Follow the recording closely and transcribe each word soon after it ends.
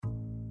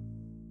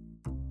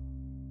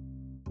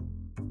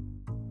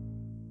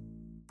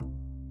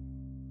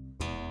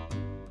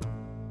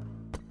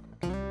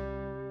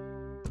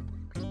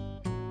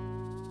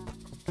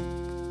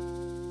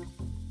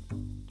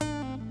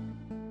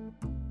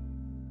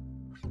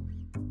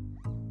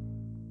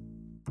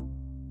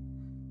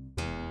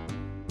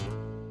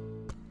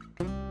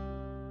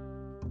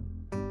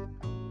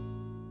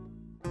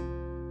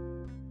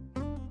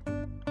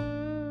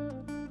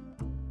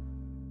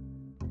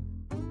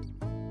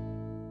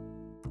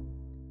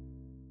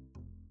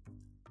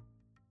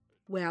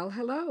Well,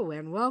 hello,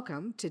 and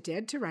welcome to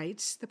Dead to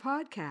Rights, the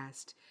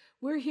podcast.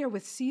 We're here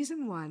with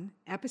Season 1,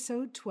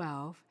 Episode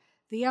 12,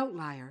 The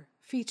Outlier,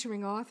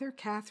 featuring author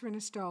Catherine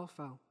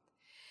Astolfo.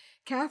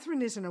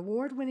 Catherine is an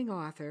award-winning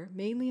author,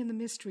 mainly in the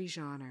mystery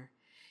genre.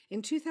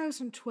 In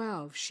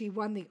 2012, she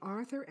won the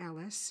Arthur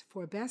Ellis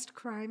for Best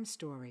Crime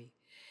Story.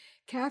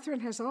 Catherine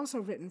has also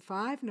written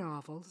 5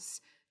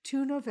 novels,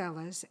 2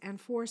 novellas,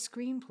 and 4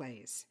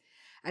 screenplays.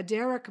 A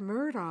Derek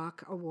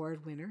Murdoch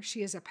Award winner,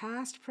 she is a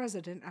past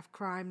president of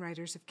Crime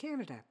Writers of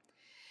Canada.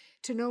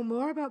 To know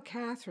more about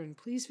Catherine,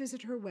 please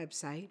visit her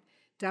website,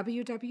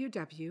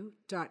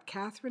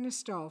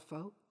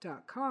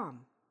 www.catherineastolfo.com.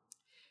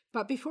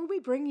 But before we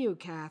bring you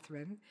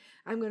Catherine,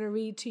 I'm going to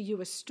read to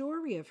you a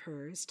story of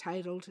hers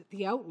titled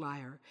The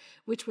Outlier,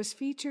 which was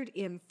featured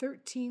in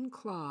 13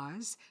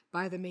 Claws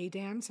by the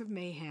Mesdames of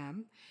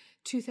Mayhem,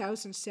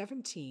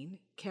 2017,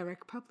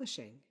 Carrick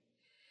Publishing.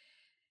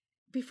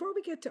 Before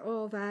we get to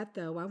all that,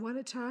 though, I want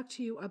to talk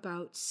to you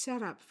about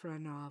setup for a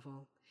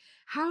novel.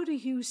 How do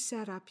you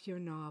set up your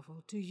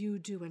novel? Do you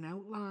do an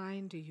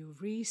outline? Do you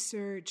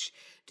research?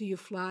 Do you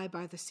fly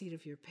by the seat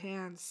of your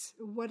pants?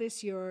 What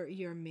is your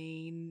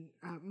main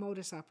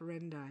modus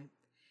operandi?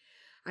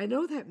 I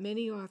know that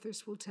many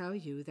authors will tell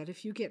you that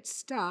if you get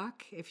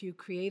stuck, if you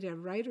create a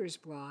writer's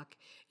block,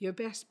 your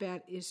best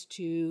bet is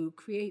to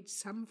create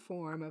some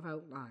form of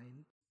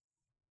outline.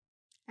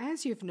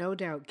 As you've no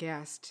doubt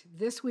guessed,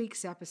 this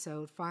week's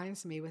episode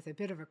finds me with a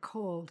bit of a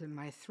cold in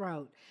my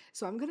throat,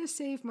 so I'm going to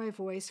save my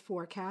voice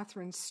for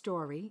Catherine's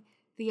story,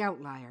 The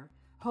Outlier.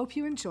 Hope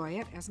you enjoy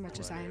it as much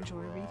as I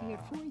enjoy reading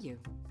it for you.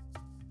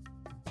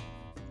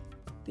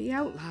 The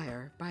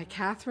Outlier by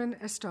Catherine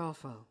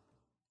Astolfo.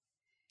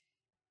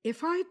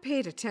 If I'd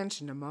paid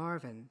attention to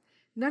Marvin,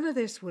 none of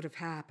this would have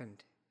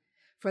happened.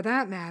 For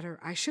that matter,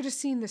 I should have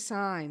seen the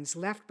signs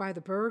left by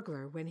the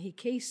burglar when he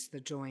cased the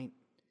joint.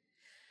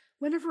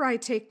 Whenever I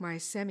take my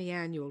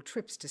semi-annual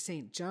trips to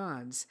St.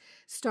 John's,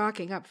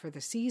 stocking up for the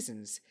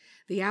seasons,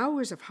 the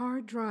hours of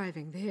hard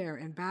driving there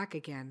and back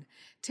again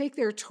take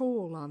their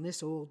toll on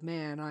this old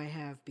man I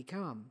have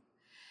become,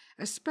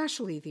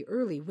 especially the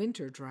early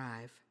winter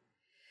drive.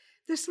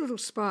 This little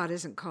spot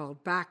isn't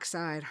called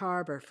Backside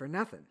Harbor for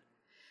nothing.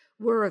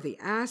 We're the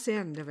ass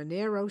end of a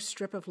narrow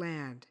strip of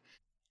land,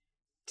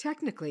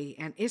 technically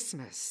an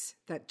isthmus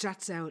that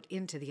juts out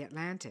into the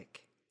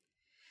Atlantic.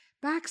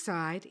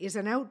 Backside is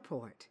an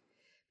outport.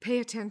 Pay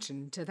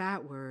attention to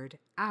that word,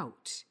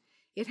 out.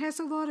 It has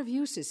a lot of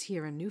uses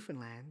here in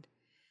Newfoundland.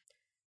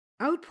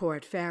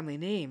 Outport family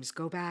names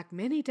go back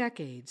many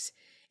decades,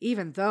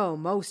 even though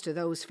most of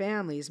those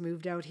families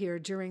moved out here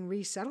during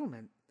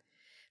resettlement.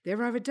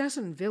 There are a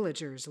dozen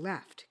villagers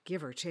left,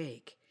 give or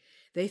take.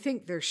 They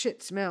think their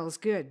shit smells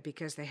good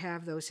because they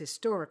have those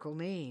historical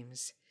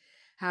names.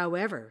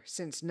 However,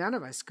 since none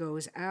of us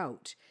goes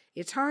out,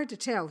 it's hard to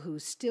tell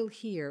who's still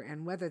here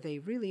and whether they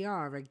really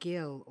are a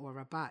gill or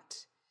a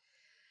butt.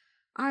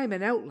 I'm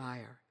an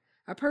outlier,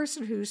 a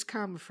person who's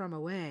come from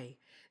away,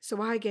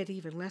 so I get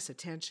even less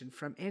attention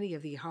from any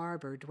of the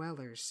harbor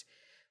dwellers,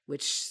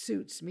 which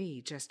suits me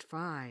just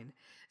fine,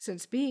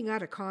 since being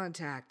out of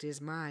contact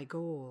is my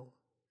goal.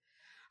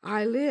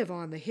 I live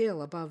on the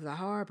hill above the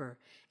harbor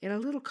in a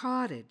little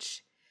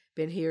cottage.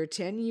 Been here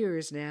 10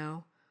 years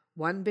now.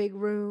 1 big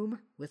room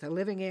with a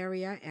living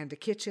area and a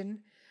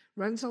kitchen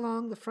runs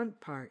along the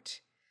front part.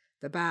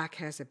 The back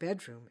has a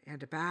bedroom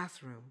and a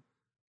bathroom.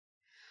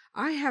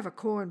 I have a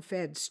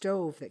corn-fed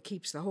stove that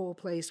keeps the whole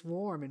place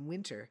warm in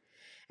winter,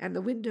 and the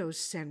windows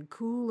send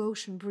cool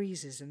ocean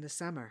breezes in the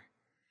summer.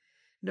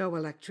 No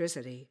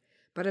electricity,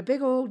 but a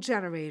big old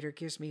generator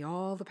gives me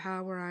all the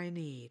power I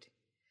need.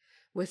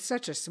 With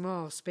such a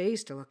small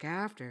space to look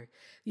after,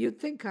 you'd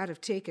think I'd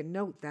have taken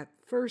note that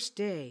first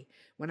day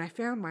when I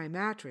found my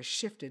mattress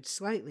shifted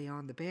slightly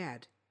on the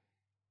bed.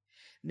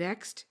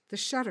 Next, the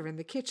shutter in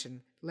the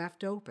kitchen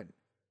left open.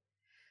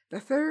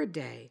 The third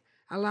day,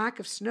 a lack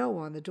of snow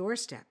on the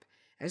doorstep,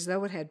 as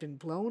though it had been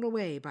blown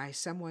away by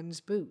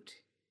someone's boot.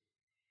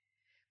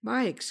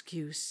 My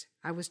excuse,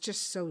 I was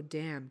just so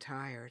damn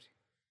tired.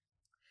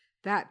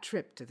 That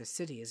trip to the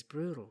city is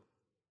brutal.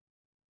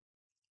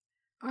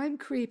 I'm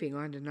creeping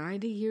on to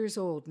 90 years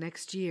old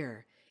next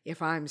year, if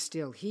I'm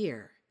still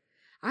here.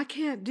 I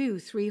can't do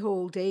 3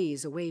 whole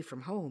days away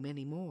from home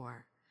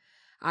anymore.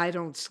 I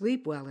don't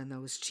sleep well in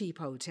those cheap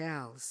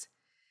hotels.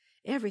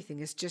 Everything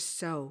is just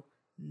so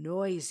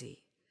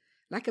noisy,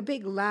 like a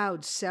big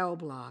loud cell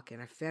block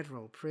in a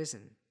federal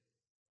prison.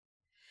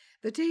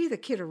 The day the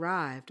kid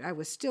arrived, I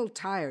was still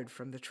tired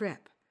from the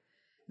trip,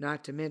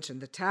 not to mention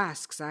the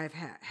tasks I've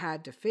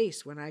had to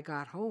face when I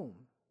got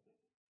home.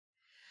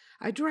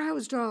 I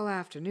drowsed all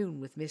afternoon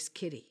with Miss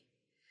Kitty.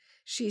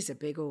 She's a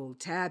big old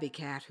tabby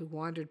cat who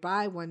wandered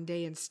by one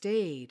day and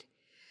stayed.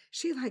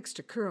 She likes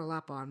to curl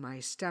up on my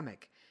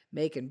stomach,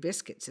 making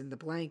biscuits in the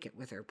blanket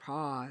with her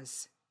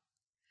paws.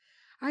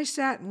 I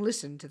sat and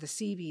listened to the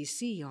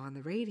CBC on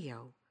the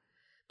radio,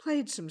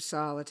 played some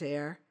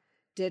solitaire,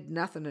 did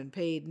nothing and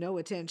paid no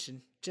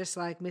attention, just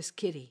like Miss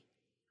Kitty.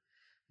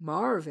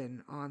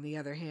 Marvin, on the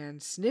other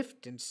hand,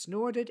 sniffed and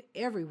snorted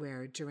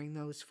everywhere during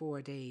those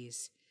 4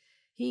 days.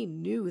 He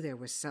knew there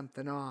was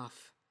something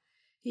off.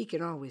 He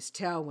can always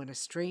tell when a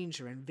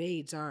stranger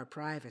invades our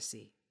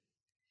privacy.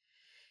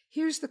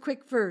 Here's the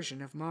quick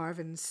version of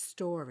Marvin's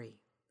story.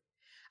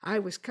 I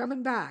was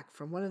coming back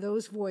from one of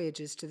those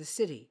voyages to the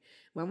city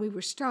when we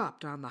were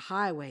stopped on the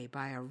highway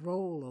by a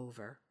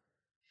rollover.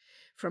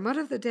 From out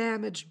of the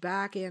damaged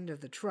back end of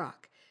the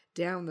truck,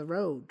 down the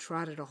road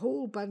trotted a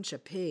whole bunch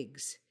of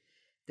pigs.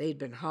 They'd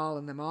been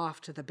hauling them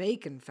off to the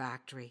bacon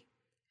factory.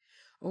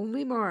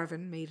 Only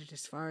Marvin made it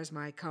as far as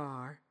my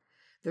car.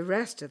 The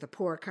rest of the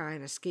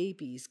porcine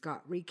escapees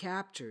got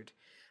recaptured,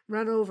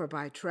 run over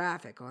by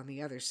traffic on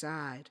the other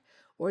side,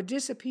 or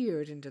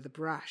disappeared into the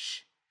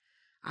brush.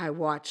 I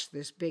watched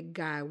this big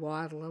guy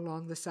waddle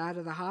along the side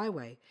of the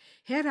highway,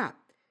 head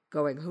up,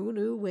 going who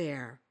knew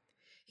where.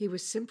 He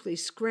was simply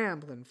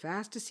scrambling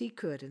fast as he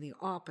could in the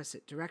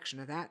opposite direction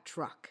of that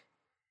truck.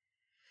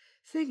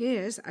 Thing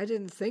is, I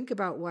didn't think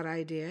about what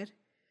I did.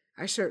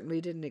 I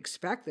certainly didn't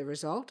expect the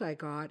result I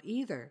got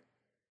either.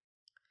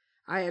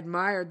 I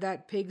admired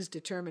that pig's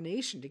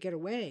determination to get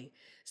away,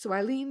 so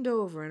I leaned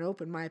over and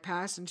opened my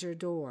passenger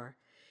door,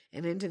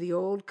 and into the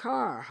old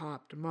car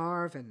hopped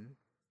Marvin.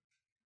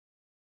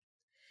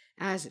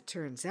 As it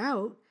turns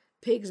out,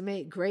 pigs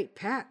make great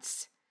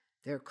pets.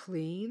 They're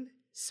clean,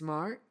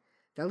 smart,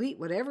 they'll eat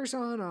whatever's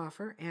on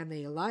offer, and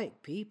they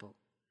like people.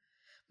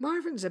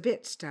 Marvin's a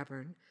bit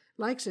stubborn,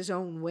 likes his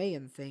own way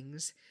in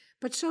things,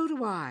 but so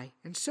do I,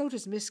 and so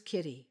does Miss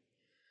Kitty.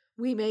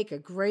 We make a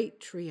great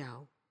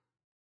trio.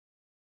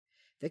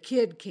 The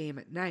kid came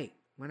at night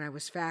when I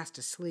was fast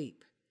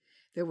asleep.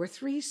 There were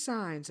 3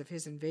 signs of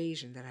his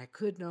invasion that I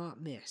could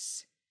not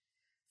miss.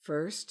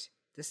 First,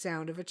 the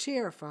sound of a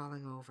chair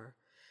falling over,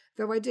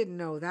 though I didn't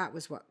know that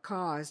was what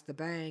caused the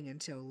bang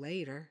until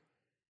later.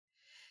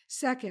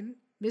 Second,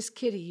 Miss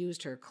Kitty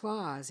used her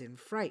claws in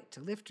fright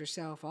to lift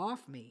herself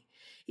off me,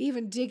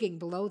 even digging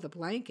below the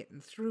blanket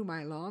and through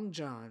my long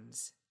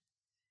johns.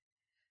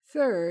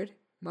 Third,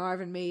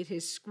 Marvin made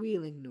his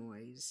squealing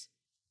noise.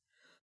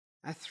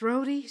 A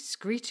throaty,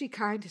 screechy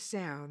kind of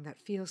sound that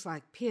feels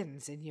like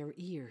pins in your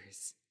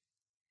ears.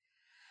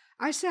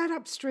 I sat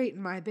up straight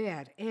in my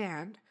bed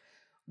and,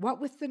 what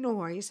with the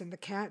noise and the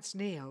cat's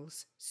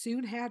nails,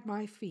 soon had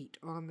my feet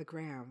on the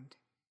ground.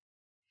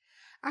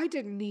 I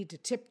didn't need to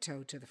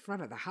tiptoe to the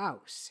front of the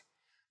house.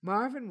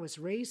 Marvin was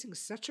raising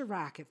such a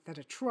racket that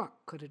a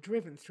truck could have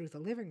driven through the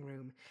living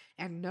room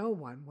and no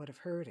one would have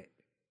heard it.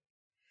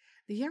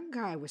 The young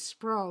guy was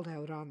sprawled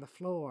out on the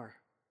floor.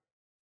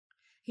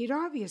 He'd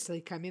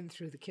obviously come in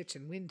through the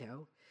kitchen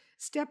window,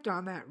 stepped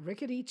on that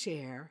rickety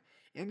chair,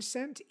 and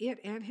sent it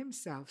and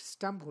himself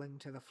stumbling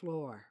to the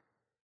floor.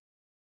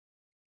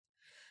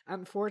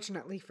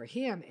 Unfortunately for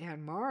him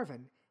and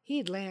Marvin,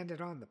 he'd landed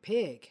on the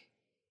pig.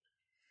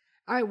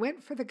 I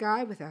went for the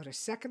guy without a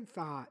second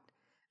thought,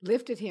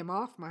 lifted him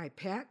off my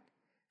pet,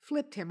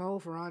 flipped him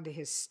over onto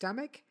his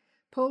stomach,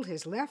 pulled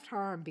his left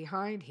arm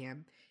behind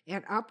him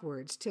and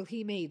upwards till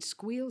he made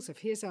squeals of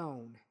his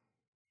own.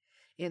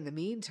 In the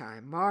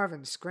meantime,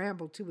 Marvin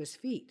scrambled to his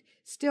feet,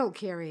 still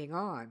carrying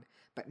on,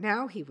 but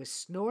now he was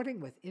snorting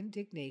with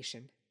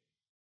indignation.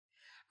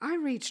 I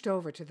reached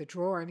over to the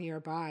drawer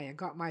nearby and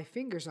got my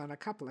fingers on a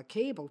couple of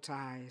cable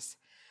ties.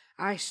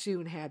 I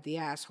soon had the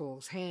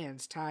asshole's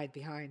hands tied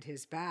behind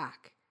his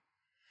back.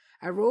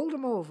 I rolled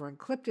him over and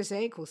clipped his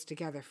ankles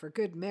together for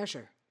good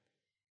measure.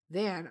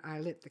 Then I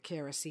lit the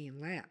kerosene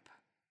lamp.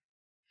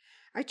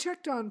 I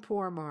checked on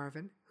poor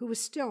Marvin, who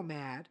was still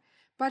mad,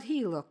 but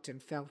he looked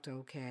and felt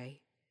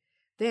okay.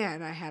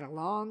 Then I had a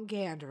long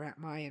gander at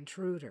my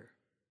intruder.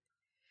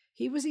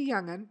 He was a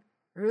young'un,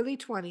 early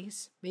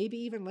 20s, maybe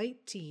even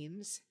late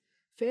teens,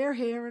 fair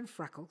hair and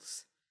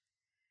freckles.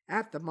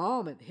 At the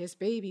moment, his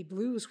baby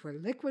blues were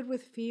liquid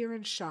with fear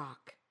and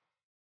shock.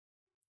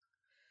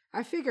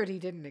 I figured he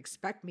didn't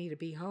expect me to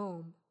be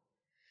home.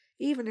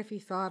 Even if he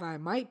thought I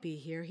might be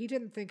here, he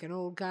didn't think an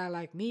old guy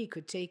like me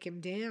could take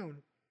him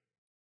down.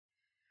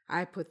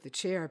 I put the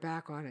chair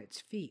back on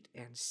its feet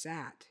and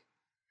sat.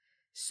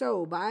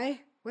 "So,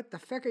 bye, what the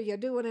feck are you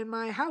doing in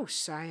my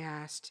house?" I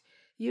asked,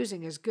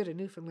 using as good a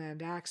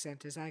Newfoundland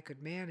accent as I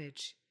could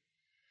manage.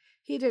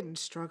 He didn't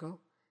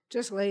struggle,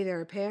 just lay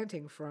there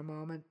panting for a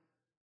moment.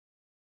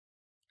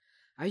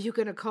 "Are you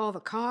going to call the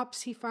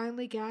cops?" he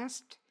finally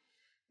gasped.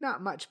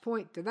 "Not much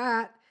point to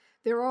that.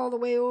 They're all the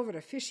way over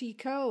to Fishy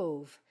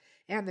Cove,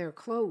 and they're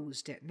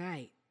closed at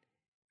night."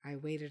 I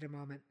waited a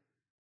moment.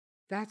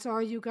 "That's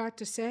all you got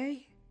to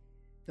say?"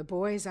 The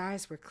boy's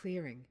eyes were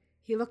clearing.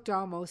 He looked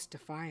almost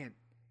defiant.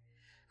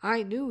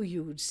 "I knew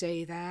you'd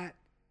say that."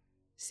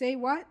 "Say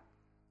what?"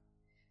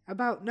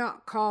 "About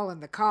not calling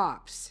the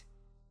cops."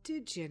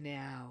 "Did you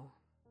now?"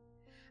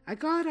 I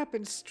got up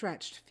and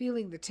stretched,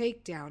 feeling the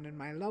takedown in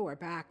my lower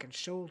back and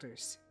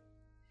shoulders.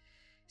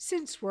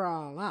 "Since we're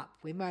all up,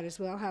 we might as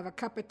well have a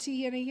cup of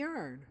tea and a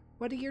yarn.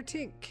 What do you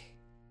think?"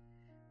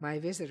 My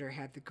visitor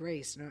had the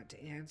grace not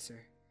to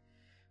answer.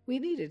 We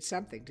needed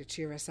something to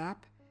cheer us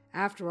up.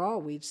 After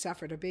all, we'd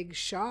suffered a big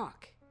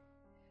shock.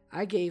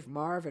 I gave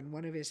Marvin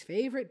one of his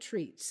favorite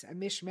treats, a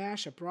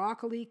mishmash of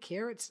broccoli,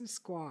 carrots, and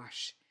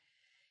squash.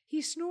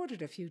 He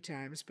snorted a few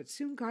times, but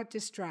soon got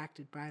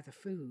distracted by the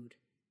food.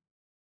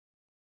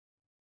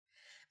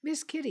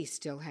 Miss Kitty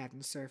still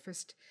hadn't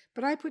surfaced,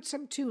 but I put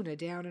some tuna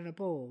down in a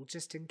bowl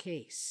just in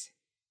case.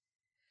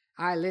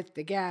 I lit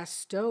the gas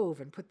stove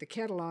and put the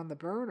kettle on the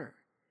burner.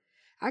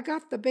 I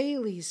got the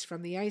Baileys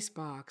from the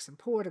icebox and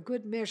poured a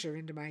good measure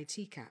into my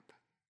teacup.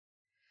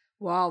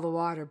 While the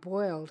water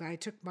boiled, I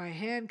took my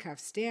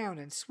handcuffs down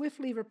and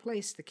swiftly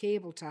replaced the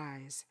cable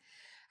ties.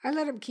 I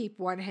let him keep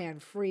one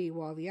hand free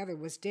while the other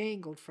was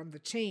dangled from the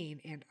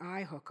chain and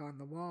eye hook on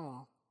the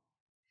wall.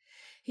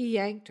 He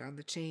yanked on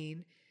the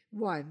chain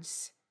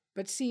once,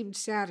 but seemed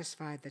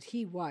satisfied that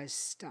he was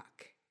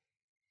stuck.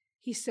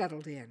 He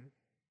settled in.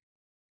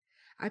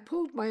 I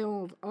pulled my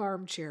old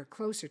armchair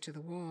closer to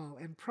the wall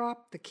and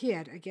propped the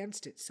kid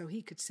against it so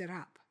he could sit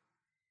up.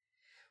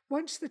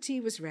 Once the tea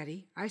was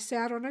ready, I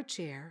sat on a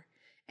chair,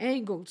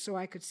 angled so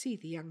I could see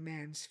the young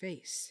man's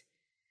face.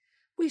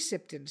 We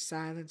sipped in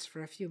silence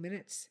for a few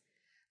minutes,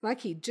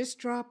 like he'd just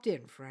dropped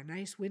in for a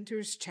nice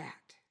winter's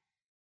chat.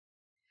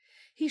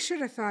 He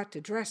should have thought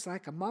to dress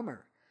like a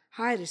mummer,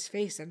 hide his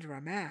face under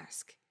a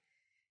mask.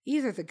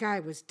 Either the guy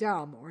was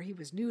dumb or he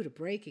was new to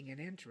breaking and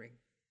entering.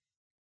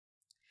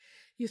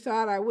 "You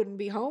thought I wouldn't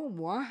be home,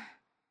 wha?"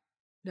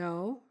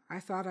 "No, I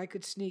thought I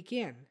could sneak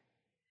in."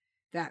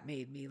 That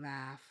made me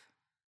laugh.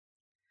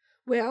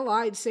 "Well,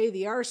 I'd say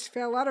the arse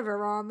fell out of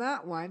her on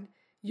that one.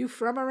 You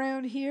from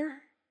around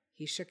here?"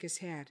 He shook his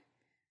head.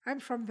 "I'm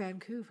from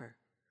Vancouver."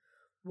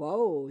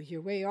 "Whoa,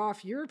 you're way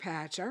off your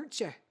patch, aren't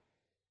you?"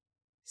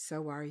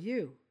 "So are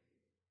you."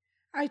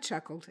 I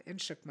chuckled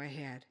and shook my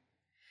head.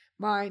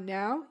 "Mind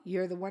now,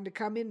 you're the one to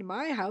come into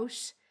my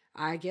house.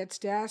 I gets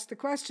to ask the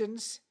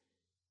questions."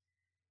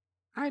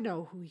 "I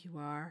know who you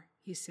are,"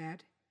 he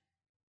said.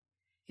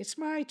 "It's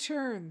my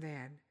turn,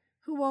 then.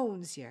 Who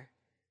owns you?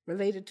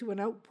 Related to an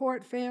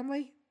Outport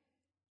family?"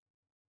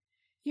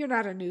 "You're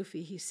not a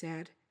Newfie," he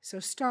said, "so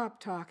stop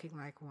talking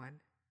like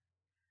one."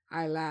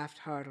 I laughed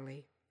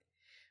heartily.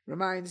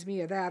 "Reminds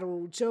me of that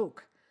old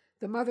joke.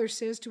 The mother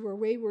says to her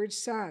wayward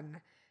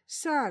son,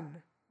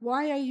 'Son,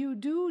 why are you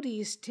do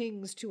these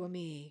things to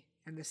me?'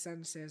 And the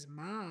son says,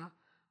 'Ma,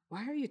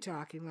 why are you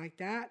talking like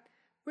that?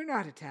 We're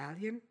not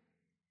Italian.'"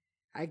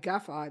 I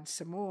guffawed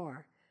some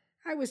more.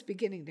 I was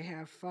beginning to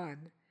have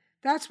fun.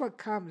 That's what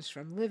comes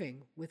from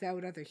living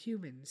without other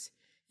humans.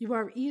 You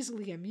are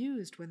easily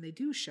amused when they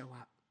do show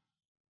up.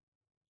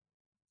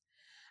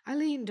 I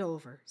leaned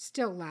over,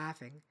 still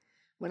laughing.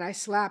 When I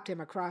slapped him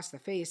across the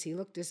face, he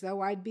looked as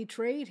though I'd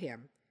betrayed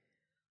him.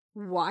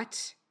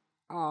 "What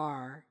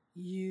are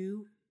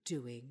you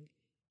doing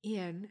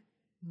in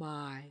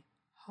my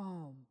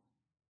home?"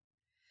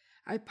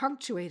 I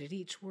punctuated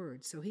each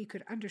word so he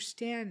could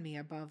understand me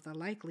above the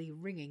likely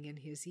ringing in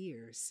his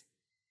ears.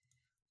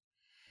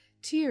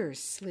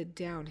 Tears slid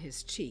down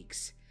his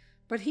cheeks,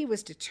 but he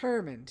was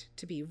determined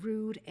to be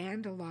rude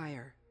and a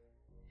liar.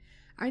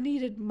 "I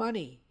needed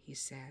money," he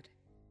said.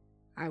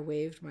 I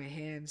waved my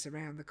hands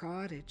around the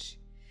cottage.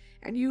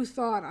 "And you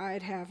thought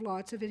I'd have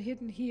lots of it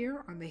hidden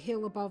here on the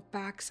hill above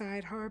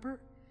Backside Harbor?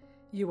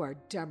 You are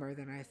dumber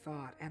than I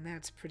thought, and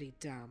that's pretty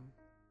dumb."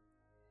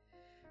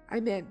 I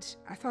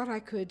thought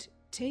I could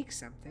take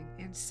something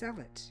and sell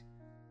it."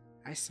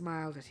 I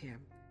smiled at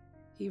him.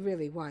 He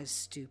really was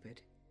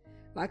stupid.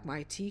 Like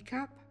my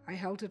teacup, I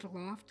held it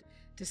aloft,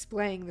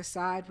 displaying the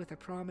side with a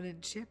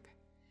prominent chip.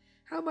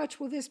 "How much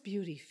will this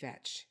beauty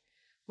fetch?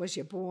 Was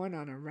you born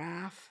on a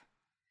raft?"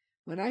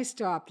 When I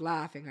stopped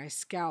laughing, I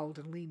scowled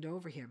and leaned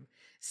over him,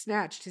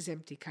 snatched his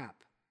empty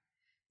cup.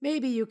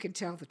 "Maybe you can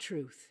tell the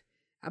truth.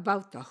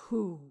 About the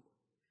who.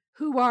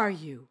 Who are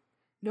you?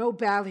 No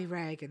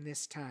ballyragging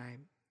this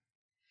time."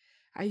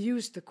 I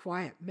used the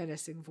quiet,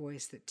 menacing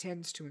voice that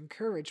tends to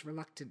encourage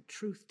reluctant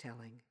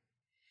truth-telling.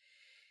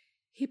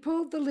 He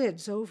pulled the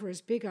lids over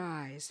his big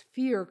eyes,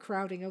 fear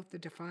crowding out the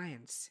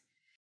defiance.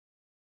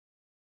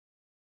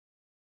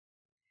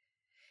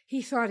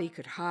 He thought he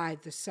could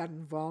hide the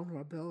sudden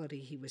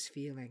vulnerability he was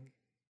feeling.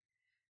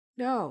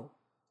 "No."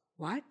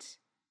 "What?"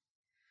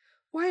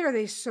 "Why are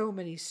there so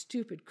many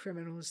stupid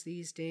criminals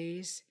these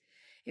days?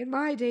 In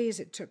my days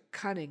it took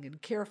cunning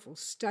and careful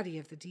study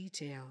of the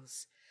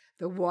details.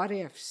 The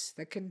what-ifs,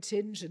 the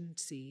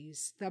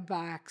contingencies, the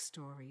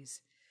backstories.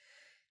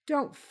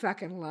 Don't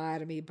feckin' lie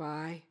to me,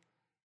 Bye."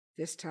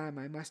 This time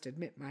I must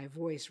admit my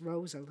voice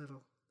rose a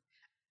little.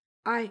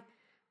 My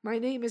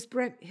name is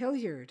Brent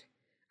Hilliard.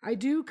 I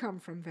do come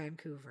from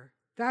Vancouver.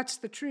 That's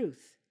the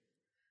truth."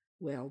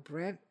 "Well,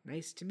 Brent,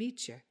 nice to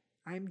meet you.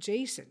 I'm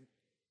Jason."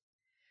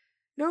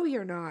 "No,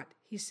 you're not,"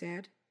 he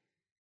said.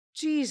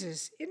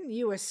 "Jesus, isn't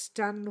you a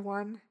stunned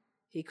one?"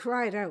 He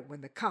cried out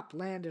when the cup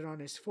landed on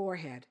his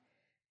forehead.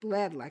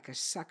 Bled like a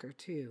sucker,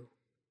 too.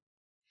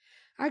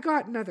 I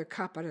got another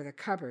cup out of the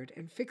cupboard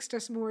and fixed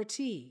us more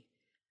tea.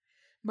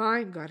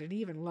 Mine got an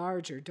even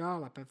larger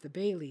dollop of the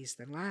Baileys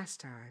than last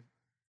time.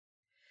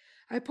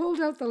 I pulled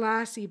out the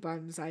lassie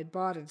buns I'd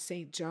bought in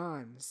St.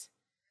 John's.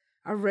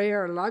 A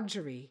rare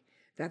luxury,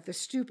 that the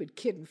stupid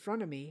kid in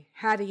front of me,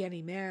 had he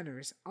any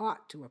manners,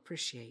 ought to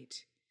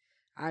appreciate.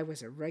 I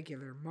was a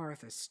regular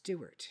Martha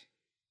Stewart.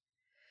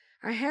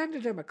 I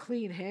handed him a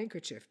clean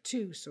handkerchief,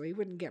 too, so he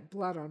wouldn't get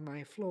blood on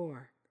my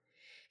floor.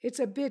 It's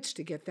a bitch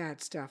to get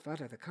that stuff out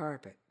of the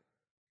carpet.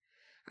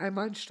 I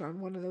munched on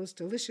one of those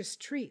delicious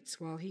treats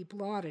while he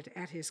blotted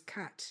at his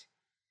cut.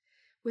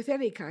 With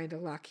any kind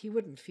of luck, he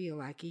wouldn't feel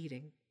like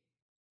eating.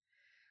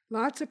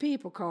 Lots of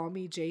people call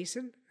me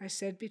Jason, I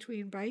said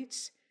between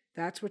bites.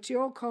 That's what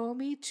you'll call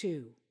me,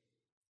 too.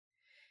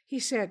 He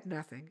said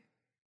nothing.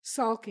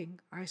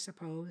 Sulking, I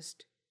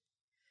supposed.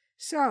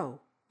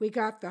 So, we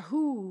got the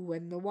who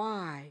and the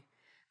why.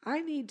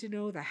 I need to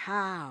know the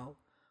how.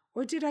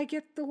 Or did I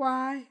get the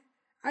why?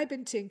 I've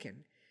been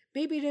thinking.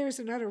 Maybe there's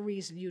another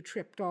reason you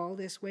tripped all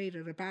this way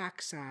to the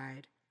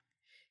backside.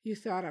 You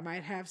thought I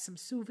might have some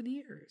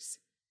souvenirs.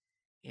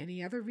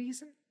 Any other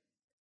reason?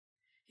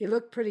 He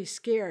looked pretty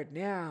scared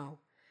now.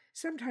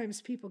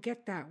 Sometimes people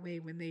get that way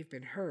when they've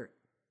been hurt.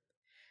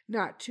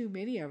 Not too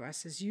many of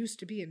us is used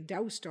to being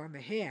doused on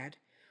the head,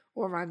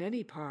 or on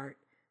any part,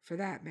 for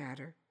that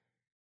matter.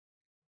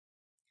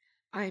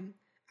 I'm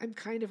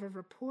kind of a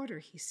reporter,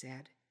 he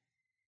said.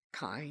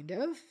 Kind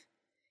of?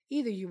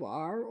 Either you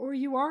are or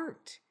you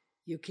aren't.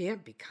 You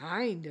can't be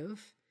kind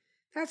of.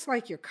 That's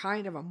like you're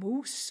kind of a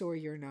moose or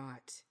you're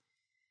not.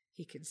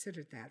 He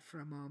considered that for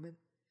a moment.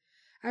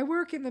 I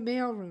work in the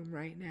mailroom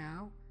right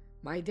now.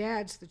 My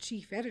dad's the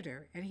chief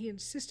editor, and he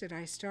insisted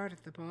I start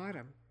at the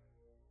bottom.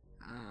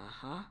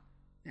 Uh-huh.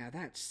 Now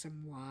that's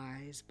some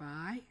wise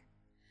by.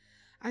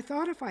 I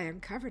thought if I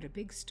uncovered a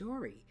big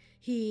story,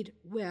 he'd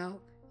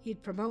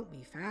promote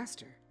me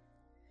faster.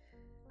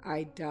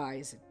 I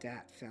dies at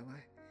that, fella.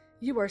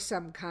 You are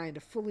some kind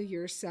of full of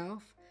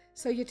yourself,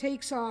 so you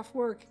takes off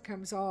work and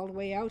comes all the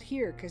way out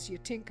here 'cause you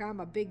think I'm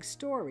a big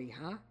story,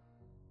 huh?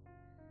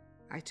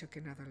 I took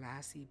another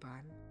lassie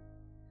bun.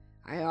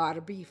 I ought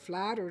to be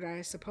flattered,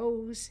 I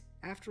suppose.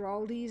 After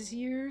all these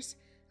years,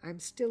 I'm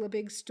still a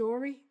big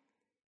story.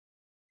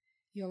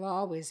 You'll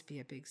always be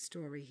a big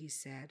story, he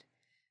said.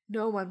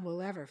 No one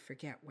will ever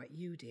forget what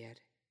you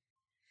did.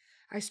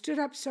 I stood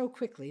up so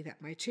quickly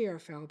that my chair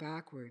fell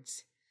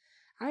backwards.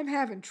 I'm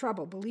having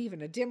trouble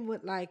believing a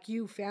dimwit like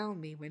you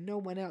found me when no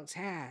one else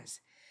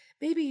has.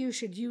 Maybe you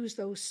should use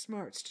those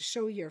smarts to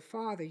show your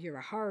father you're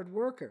a hard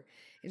worker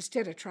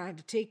instead of trying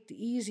to take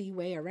the easy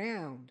way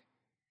around.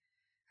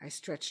 I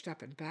stretched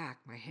up and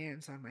back, my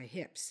hands on my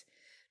hips,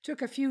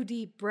 took a few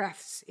deep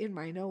breaths in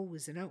my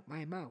nose and out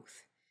my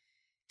mouth.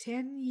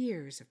 10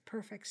 years of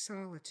perfect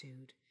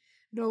solitude,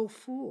 no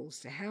fools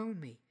to hound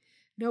me,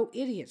 no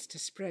idiots to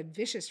spread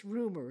vicious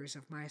rumors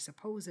of my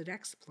supposed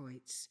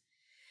exploits.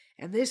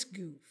 And this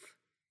goof,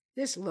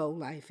 this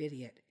low-life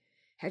idiot,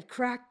 had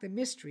cracked the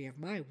mystery of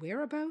my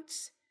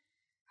whereabouts?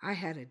 I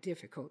had a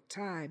difficult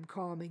time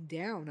calming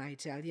down, I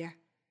tell you.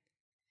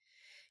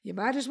 You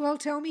might as well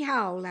tell me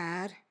how,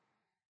 lad.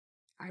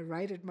 I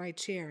righted my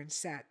chair and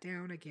sat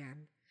down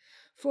again,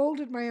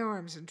 folded my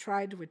arms and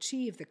tried to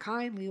achieve the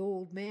kindly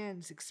old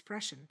man's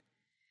expression.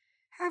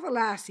 Have a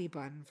lassie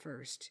bun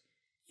first.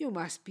 You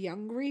must be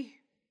hungry.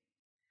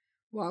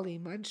 While he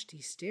munched,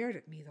 he stared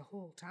at me the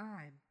whole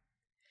time.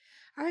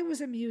 I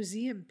was a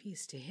museum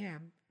piece to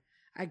him.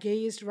 I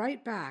gazed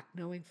right back,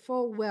 knowing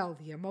full well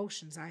the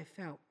emotions I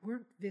felt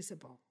weren't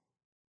visible.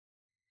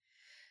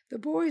 The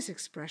boy's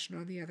expression,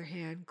 on the other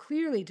hand,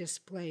 clearly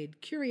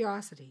displayed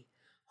curiosity,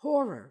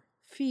 horror,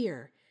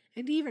 fear,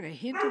 and even a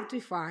hint of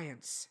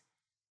defiance.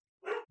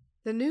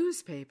 The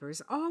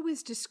newspapers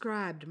always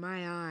described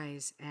my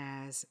eyes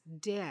as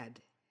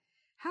dead.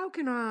 How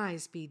can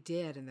eyes be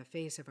dead in the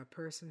face of a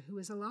person who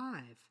is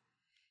alive?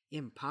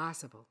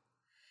 Impossible.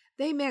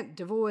 They meant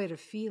devoid of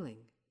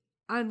feeling,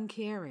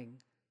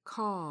 uncaring,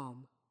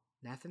 calm.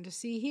 Nothing to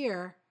see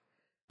here.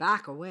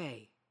 Back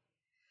away.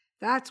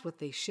 That's what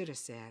they should have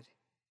said.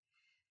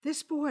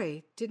 This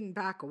boy didn't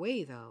back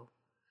away, though.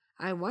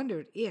 I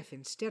wondered if,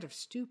 instead of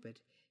stupid,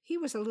 he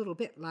was a little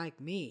bit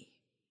like me.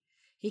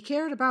 He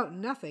cared about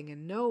nothing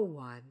and no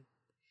one.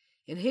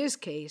 In his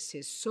case,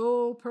 his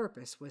sole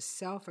purpose was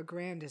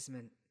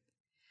self-aggrandizement.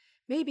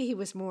 Maybe he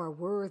was more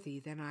worthy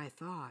than I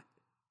thought.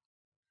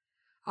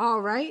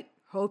 All right,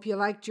 hope you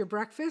liked your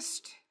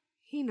breakfast?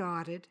 He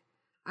nodded,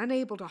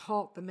 unable to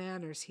halt the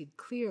manners he'd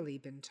clearly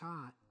been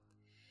taught.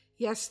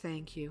 Yes,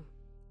 thank you.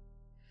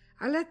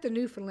 I let the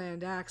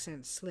Newfoundland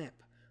accent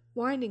slip,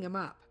 winding him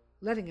up,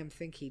 letting him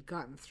think he'd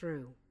gotten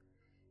through.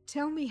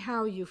 Tell me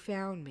how you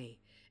found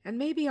me, and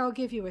maybe I'll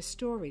give you a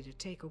story to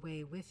take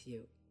away with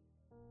you.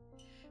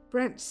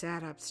 Brent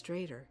sat up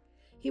straighter.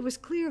 He was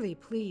clearly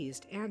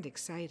pleased and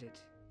excited.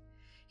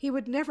 He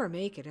would never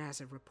make it as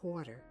a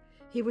reporter.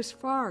 He was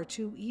far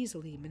too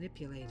easily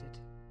manipulated.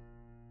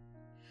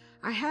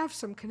 I have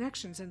some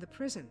connections in the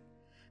prison.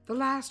 The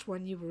last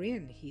one you were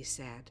in, he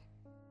said.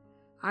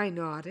 I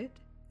nodded,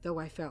 though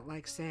I felt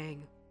like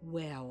saying,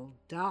 well,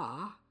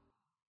 duh.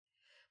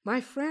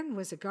 My friend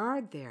was a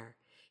guard there.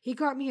 He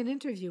got me an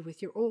interview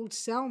with your old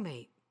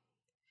cellmate.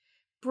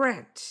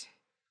 Brent,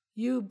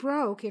 you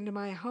broke into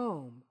my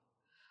home.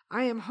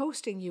 I am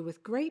hosting you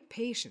with great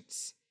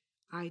patience.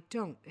 I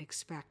don't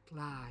expect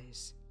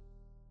lies."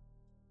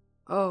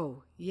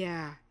 "Oh,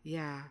 yeah.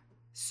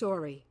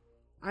 Sorry.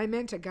 I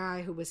meant a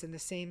guy who was in the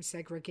same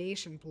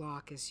segregation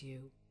block as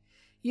you.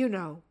 You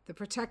know, the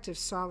protective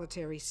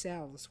solitary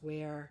cells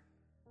where—"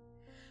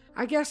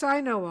 "I guess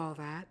I know all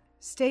that.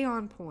 Stay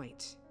on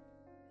point."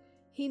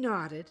 He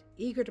nodded,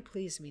 eager to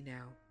please me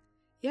now.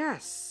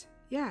 Yes,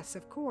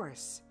 of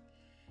course.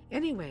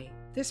 Anyway,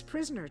 this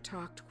prisoner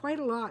talked quite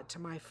a lot to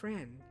my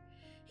friend.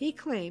 He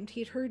claimed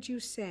he'd heard you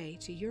say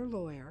to your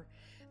lawyer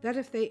that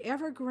if they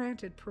ever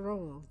granted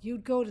parole,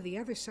 you'd go to the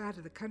other side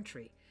of the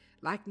country,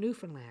 like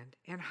Newfoundland,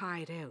 and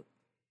hide out.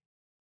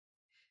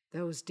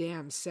 Those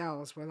damn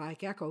cells were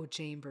like echo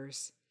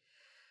chambers.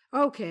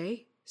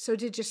 Okay, so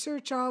did you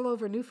search all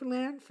over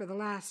Newfoundland for the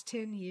last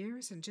 10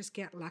 years and just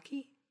get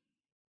lucky?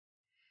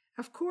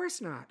 Of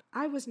course not.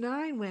 I was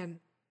 9 when—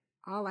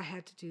 All I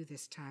had to do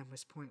this time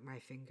was point my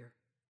finger.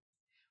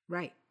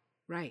 Right,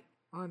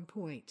 on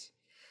point.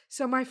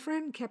 So my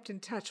friend kept in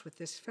touch with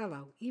this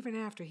fellow even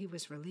after he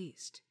was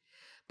released.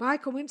 By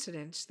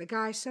coincidence, the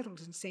guy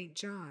settled in St.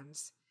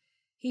 John's.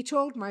 He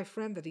told my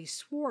friend that he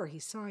swore he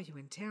saw you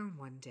in town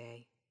one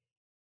day.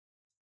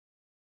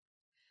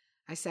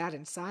 I sat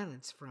in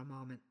silence for a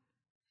moment.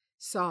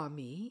 Saw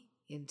me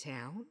in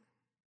town?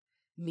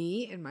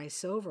 Me in my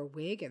silver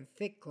wig and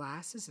thick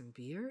glasses and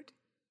beard?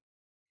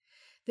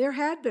 There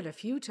had been a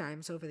few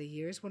times over the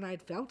years when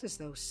I'd felt as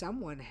though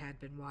someone had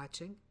been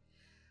watching,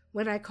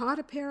 when I caught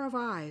a pair of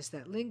eyes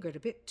that lingered a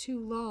bit too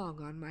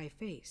long on my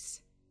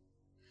face.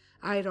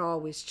 I'd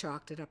always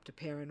chalked it up to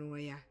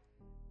paranoia.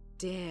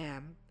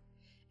 Damn.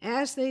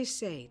 As they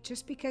say,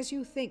 just because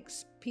you think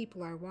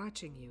people are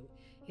watching you,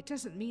 it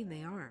doesn't mean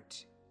they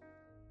aren't.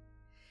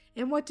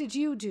 And what did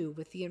you do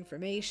with the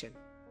information?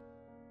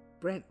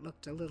 Brent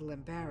looked a little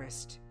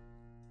embarrassed.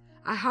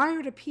 I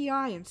hired a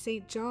PI in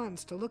St.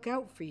 John's to look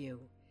out for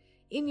you,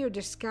 in your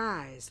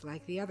disguise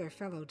like the other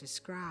fellow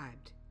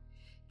described.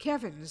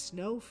 Kevin's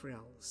no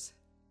frills.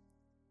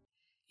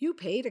 You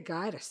paid a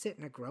guy to sit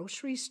in a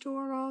grocery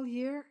store all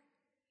year?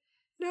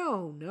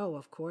 No,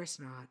 of course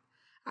not.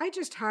 I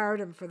just hired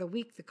him for the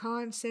week the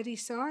con said he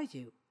saw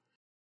you.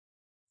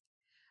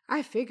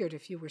 I figured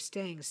if you were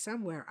staying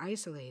somewhere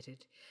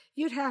isolated,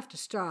 you'd have to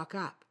stock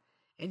up,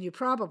 and you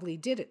probably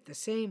did it the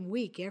same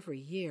week every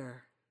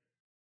year.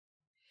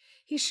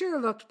 He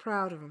sure looked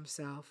proud of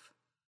himself.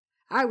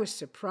 I was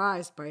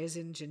surprised by his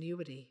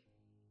ingenuity.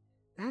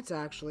 That's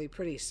actually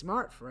pretty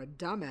smart for a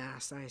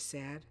dumbass, I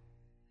said.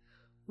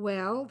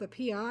 Well, the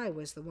PI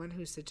was the one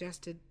who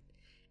suggested—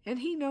 And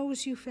he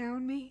knows you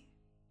found me?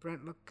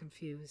 Brent looked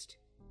confused.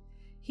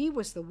 He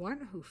was the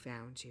one who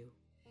found you.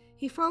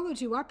 He followed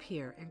you up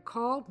here and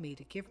called me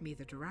to give me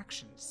the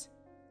directions.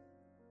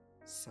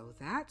 So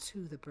that's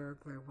who the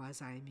burglar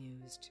was, I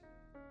mused.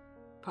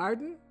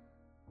 Pardon?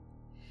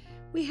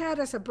 We had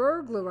us a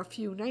burglar a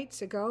few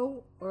nights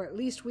ago, or at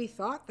least we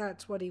thought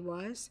that's what he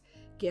was.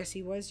 Guess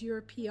he was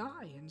your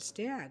PI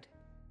instead.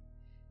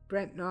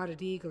 Brent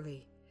nodded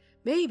eagerly.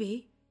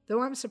 Maybe,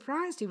 though I'm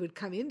surprised he would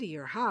come into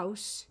your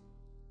house.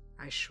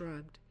 I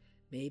shrugged.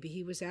 Maybe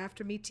he was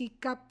after me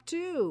teacup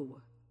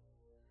too.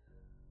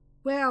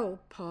 Well,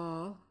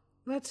 Paul,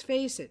 let's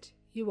face it,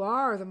 you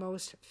are the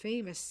most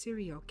famous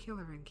serial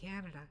killer in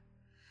Canada.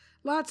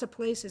 Lots of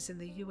places in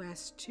the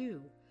U.S.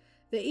 too.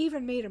 They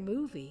even made a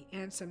movie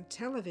and some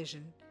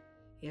television.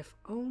 If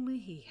only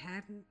he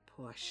hadn't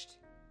pushed.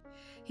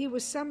 He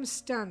was some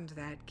stunned,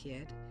 that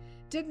kid.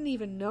 Didn't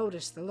even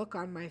notice the look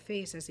on my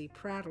face as he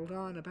prattled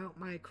on about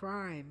my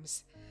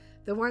crimes.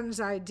 The ones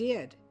I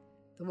did.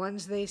 The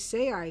ones they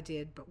say I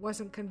did but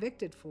wasn't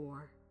convicted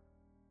for.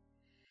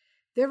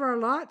 There are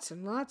lots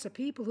and lots of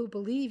people who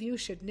believe you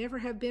should never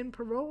have been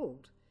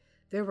paroled.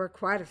 There were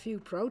quite a few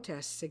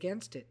protests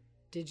against it.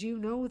 Did you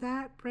know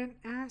that? Brent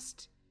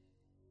asked.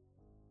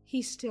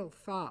 He still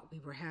thought we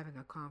were having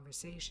a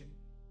conversation.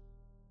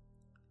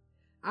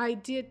 I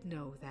did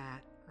know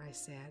that, I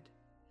said.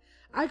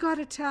 I got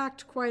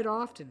attacked quite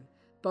often,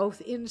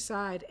 both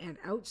inside and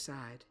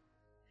outside.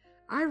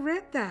 I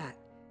read that.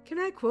 Can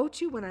I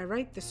quote you when I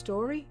write the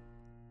story?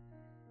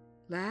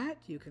 Lad,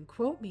 you can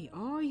quote me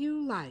all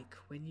you like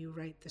when you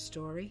write the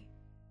story.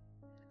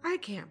 I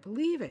can't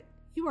believe it.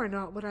 You are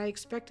not what I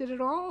expected at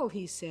all,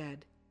 he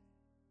said.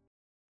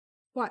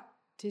 What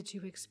did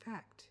you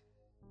expect?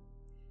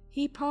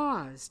 He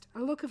paused,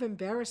 a look of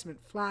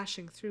embarrassment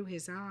flashing through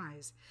his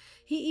eyes.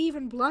 He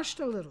even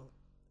blushed a little.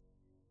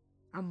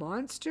 A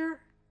monster?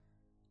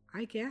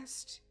 I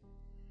guessed.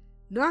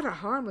 Not a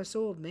harmless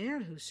old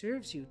man who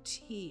serves you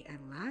tea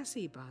and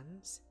lassie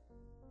buns.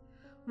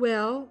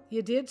 Well,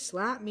 you did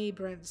slap me,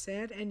 Brent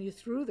said, and you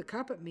threw the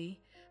cup at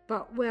me.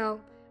 But,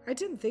 well, I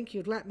didn't think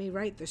you'd let me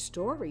write the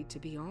story, to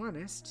be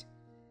honest.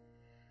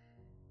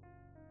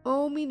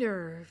 Oh, me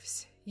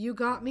nerves. You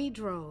got me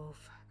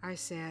drove, I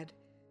said,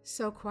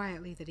 so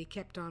quietly that he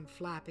kept on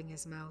flapping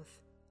his mouth.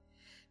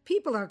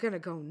 People are going to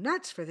go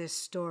nuts for this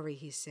story,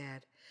 he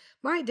said.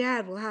 My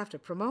dad will have to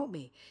promote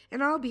me,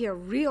 and I'll be a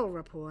real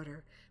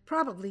reporter,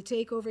 probably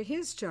take over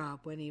his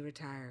job when he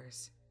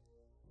retires.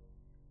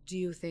 Do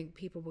you think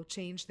people will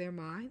change their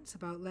minds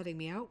about letting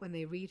me out when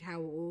they read how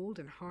old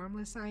and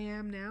harmless I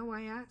am now?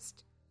 I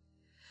asked.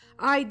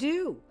 I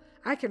do.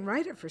 I can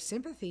write it for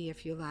sympathy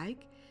if you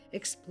like.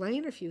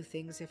 Explain a few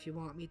things if you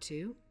want me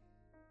to.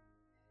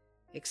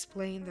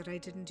 Explain that I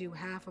didn't do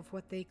half of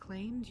what they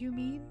claimed, you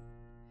mean?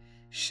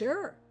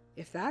 Sure.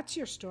 If that's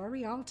your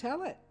story, I'll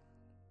tell it.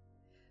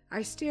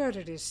 I stared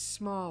at his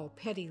small,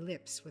 petty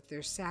lips with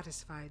their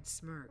satisfied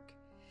smirk,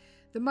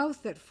 the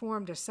mouth that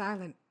formed a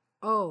silent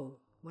 "oh"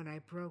 when I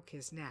broke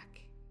his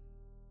neck.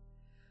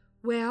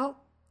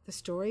 Well, the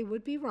story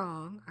would be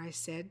wrong, I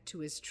said to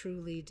his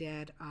truly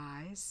dead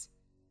eyes.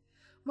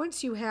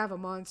 Once you have a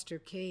monster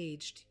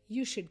caged,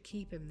 you should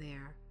keep him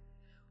there,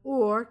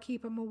 or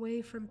keep him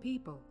away from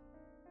people.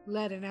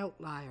 Let an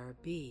outlier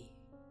be.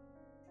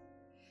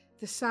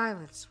 The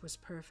silence was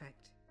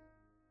perfect.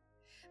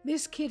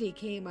 Miss Kitty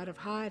came out of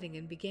hiding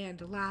and began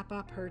to lap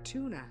up her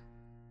tuna.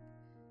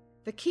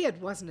 The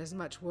kid wasn't as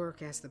much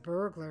work as the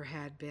burglar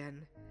had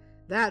been.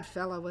 That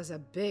fellow was a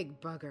big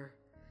bugger.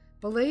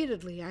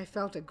 Belatedly, I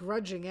felt a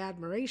grudging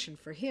admiration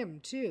for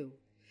him, too.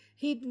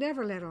 He'd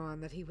never let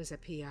on that he was a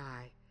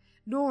P.I.,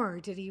 nor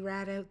did he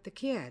rat out the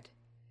kid.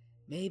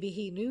 Maybe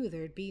he knew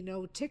there'd be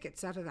no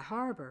tickets out of the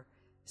harbor,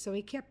 so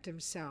he kept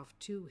himself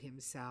to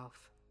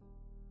himself.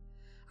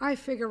 I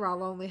figure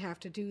I'll only have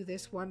to do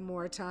this one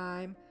more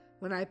time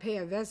when I pay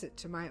a visit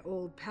to my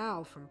old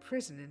pal from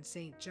prison in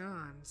St.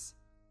 John's.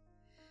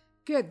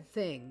 Good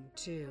thing,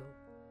 too.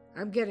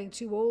 I'm getting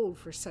too old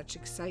for such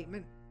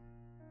excitement.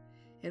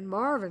 And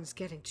Marvin's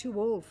getting too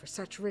old for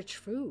such rich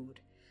food.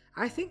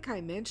 I think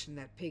I mentioned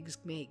that pigs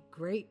make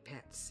great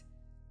pets.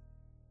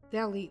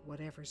 They'll eat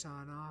whatever's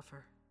on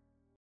offer.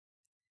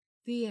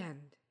 The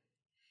end.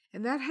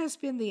 And that has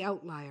been The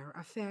Outlier,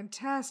 a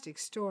fantastic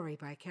story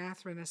by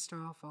Catherine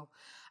Astolfo.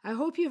 I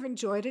hope you've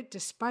enjoyed it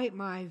despite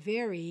my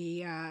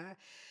very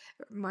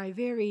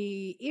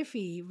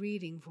iffy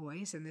reading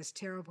voice and this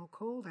terrible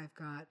cold I've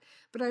got.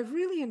 But I've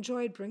really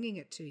enjoyed bringing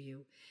it to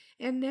you.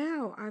 And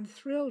now I'm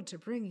thrilled to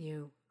bring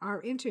you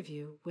our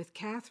interview with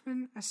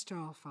Catherine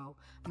Astolfo,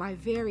 my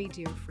very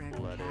dear friend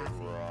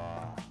Kathy.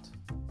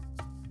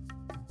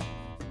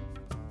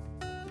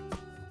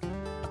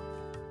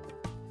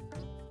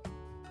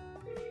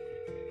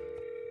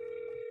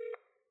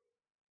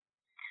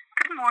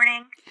 Good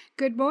morning.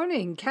 Good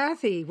morning,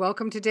 Kathy.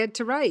 Welcome to Dead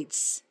to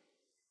Rights.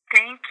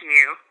 Thank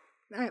you.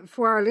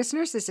 For our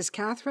listeners, this is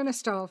Catherine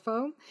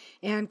Astolfo,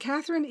 and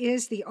Catherine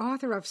is the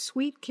author of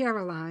Sweet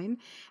Caroline,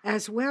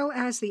 as well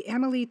as the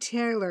Emily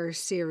Taylor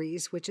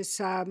series, which is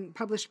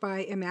published by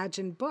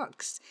Imagine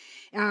Books.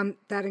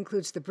 That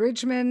includes The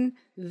Bridgeman,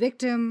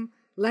 Victim,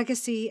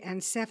 Legacy,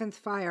 and Seventh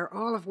Fire,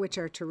 all of which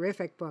are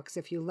terrific books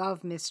if you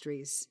love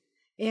mysteries.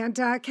 And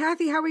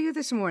Kathy, how are you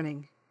this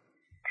morning?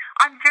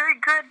 I'm very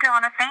good,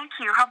 Donna. Thank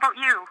you. How about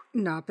you?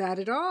 Not bad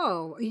at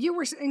all. You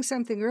were saying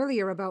something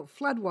earlier about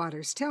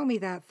floodwaters. Tell me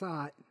that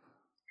thought.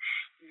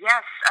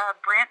 Yes,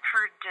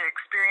 Brantford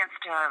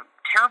experienced a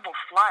terrible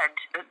flood,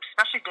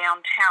 especially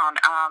downtown.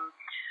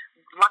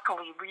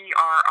 Luckily, we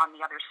are on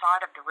the other side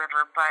of the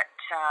river, but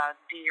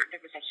there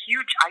was a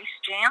huge ice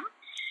jam,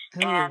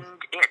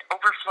 and it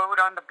overflowed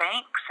on the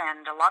banks,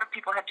 and a lot of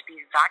people had to be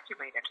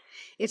evacuated.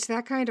 It's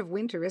that kind of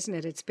winter, isn't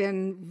it? It's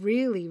been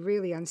really,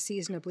 really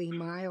unseasonably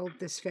mild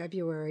this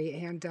February,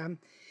 and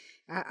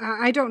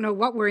I don't know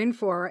what we're in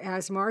for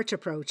as March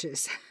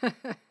approaches.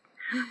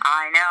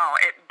 I know.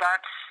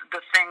 That's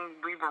the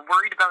thing we were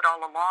worried about all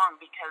along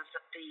because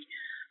of the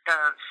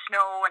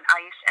snow and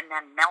ice and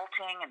then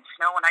melting, and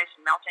snow and ice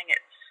and melting. It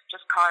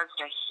just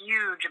caused a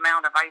huge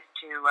amount of ice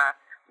to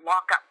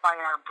lock up by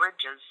our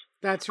bridges.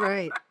 That's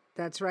right.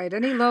 That's right.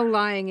 Any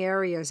low-lying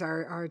areas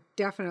are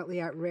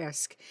definitely at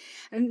risk.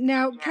 And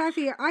now, yes.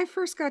 Kathy, I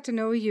first got to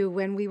know you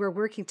when we were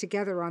working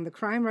together on the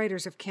Crime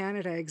Writers of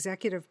Canada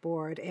Executive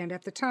Board, and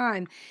at the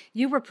time,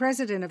 you were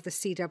president of the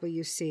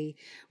CWC.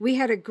 We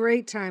had a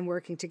great time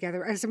working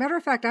together. As a matter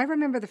of fact, I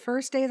remember the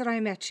first day that I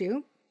met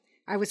you.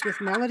 I was with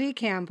Melody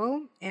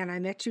Campbell, and I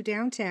met you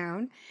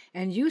downtown,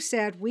 and you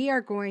said, we are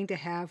going to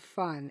have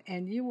fun.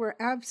 And you were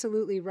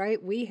absolutely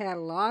right. We had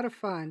a lot of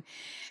fun.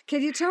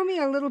 Can you tell me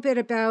a little bit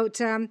about,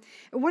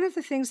 one of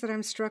the things that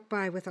I'm struck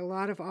by with a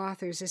lot of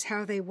authors is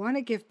how they want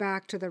to give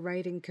back to the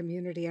writing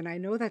community, and I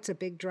know that's a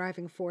big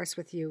driving force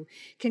with you.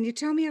 Can you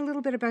tell me a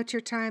little bit about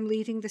your time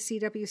leading the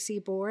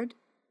CWC board?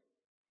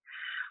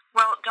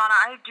 Well, Donna,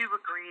 I do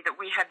agree that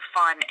we had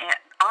fun, and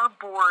our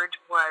board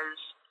was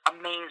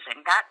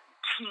amazing. That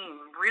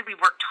team really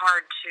worked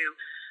hard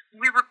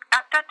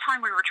at that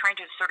time we were trying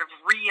to sort of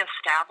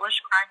reestablish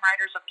Crime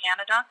Writers of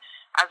Canada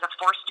as a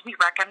force to be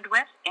reckoned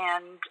with,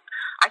 and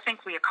I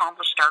think we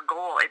accomplished our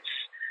goal.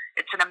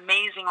 It's an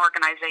amazing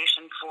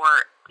organization for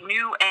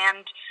new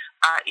and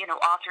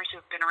authors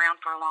who've been around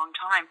for a long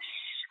time,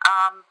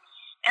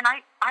 and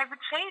I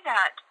would say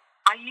that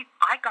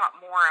I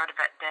got more out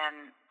of it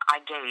than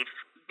I gave,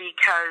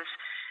 because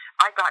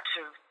I got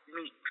to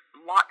meet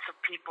lots of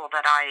people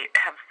that I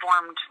have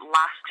formed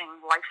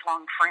lasting,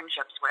 lifelong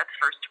friendships with,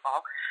 first of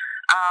all.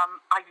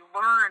 I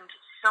learned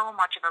so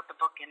much about the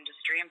book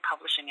industry and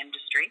publishing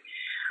industry.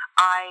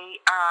 I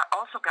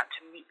also got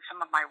to meet some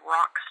of my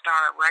rock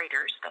star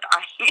writers that I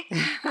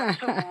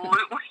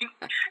absolutely,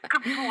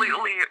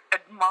 completely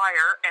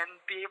admire, and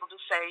be able to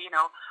say,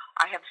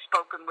 I have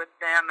spoken with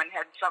them and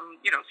had some,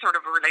 sort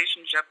of a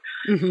relationship.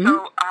 Mm-hmm.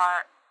 So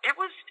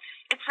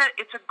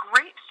it's a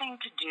great thing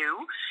to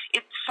do.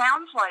 It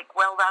sounds like,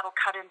 well, that'll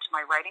cut into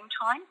my writing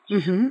time,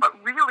 Mm-hmm. but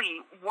really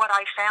what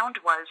I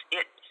found was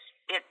it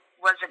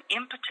was an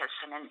impetus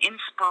and an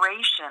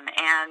inspiration,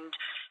 and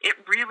it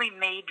really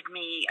made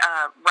me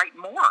write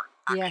more,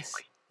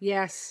 actually.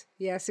 Yes,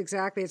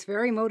 exactly. It's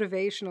very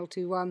motivational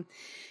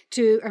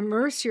to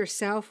immerse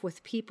yourself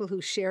with people who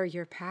share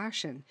your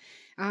passion.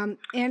 And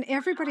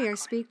everybody I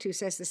speak to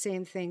says the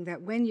same thing,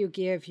 that when you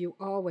give, you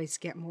always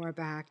get more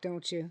back,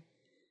 don't you?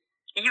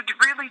 You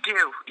really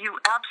do. You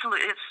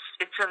absolutely.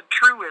 It's a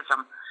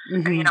truism.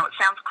 Mm-hmm. It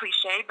sounds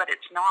cliche, but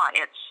it's not.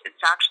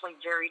 It's actually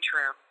very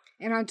true.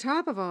 And on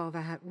top of all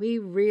that, we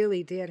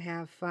really did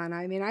have fun.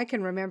 I mean, I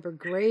can remember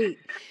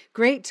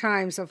great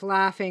times of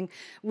laughing.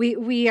 We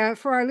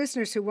for our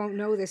listeners who won't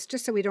know this,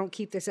 just so we don't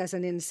keep this as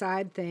an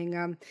inside thing,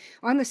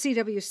 on the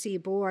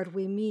CWC board,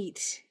 we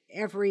meet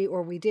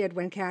we did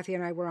when Kathy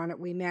and I were on it,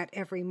 we met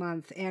every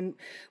month. And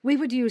we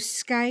would use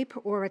Skype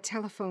or a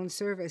telephone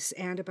service,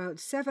 and about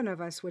 7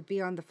 of us would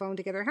be on the phone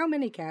together. How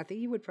many, Kathy?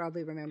 You would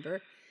probably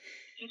remember.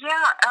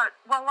 Yeah,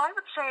 well, I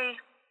would say,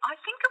 I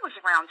think it was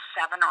around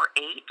 7 or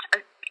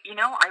 8.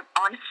 I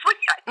honestly,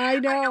 I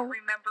don't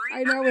remember either.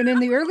 I know, and in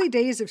the early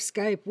days of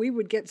Skype, we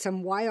would get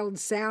some wild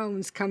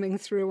sounds coming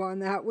through on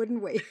that,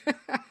 wouldn't we?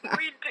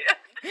 We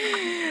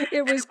did.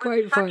 It was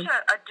quite fun. It was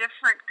such a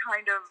different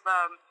kind of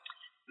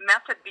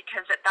method,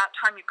 because at that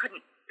time you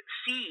couldn't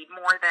see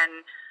more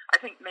than, I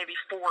think, maybe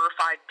 4 or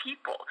 5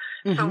 people.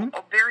 Mm-hmm.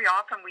 So very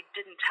often we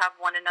didn't have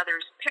one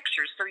another's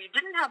pictures, so you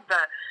didn't have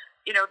the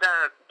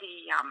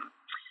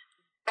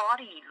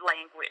body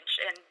language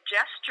and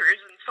gestures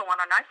and so on,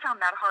 and I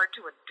found that hard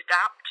to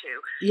adapt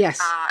to. Yes.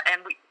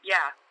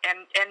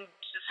 And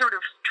sort of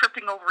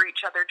tripping over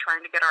each other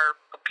trying to get our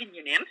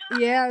opinion in.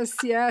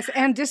 Yes,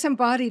 and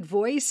disembodied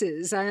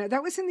voices.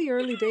 That was in the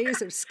early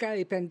days of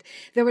Skype, and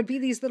there would be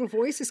these little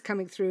voices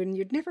coming through, and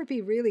you'd never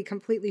be really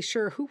completely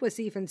sure who was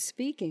even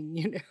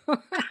speaking, Right.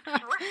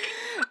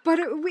 But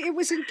it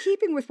was in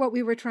keeping with what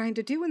we were trying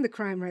to do in the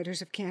Crime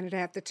Writers of Canada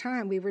at the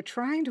time. We were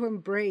trying to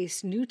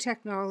embrace new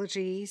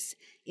technologies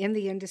in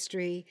the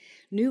industry,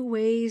 new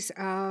ways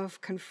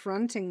of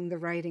confronting the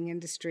writing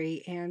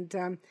industry,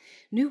 and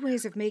new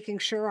ways of making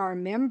sure our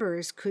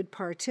members could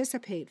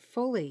participate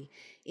fully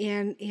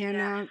in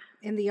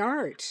the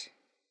art,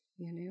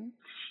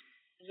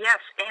 Yes,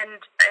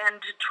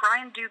 and to try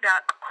and do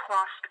that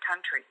across the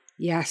country.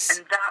 Yes.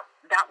 And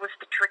that was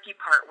the tricky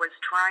part, was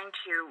trying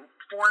to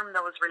form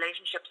those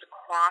relationships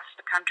across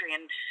the country.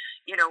 And,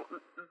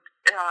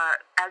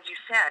 as you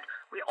said,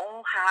 we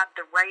all had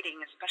the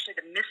writing, especially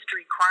the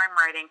mystery crime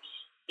writing,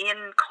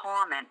 in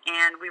common.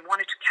 And we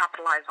wanted to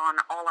capitalize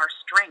on all our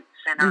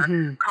strengths and our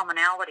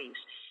commonalities.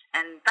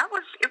 And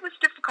it was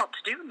difficult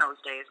to do in those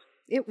days.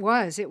 It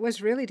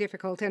was really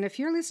difficult. And if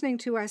you're listening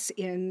to us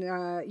in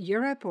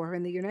Europe or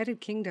in the United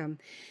Kingdom,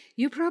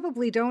 you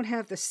probably don't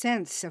have the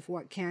sense of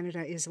what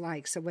Canada is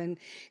like. So when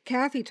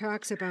Kathy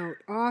talks about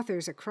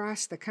authors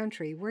across the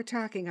country, we're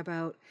talking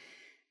about,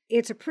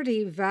 it's a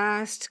pretty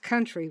vast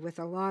country with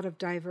a lot of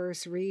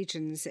diverse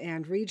regions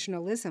and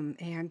regionalism,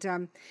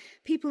 and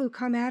people who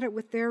come at it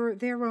with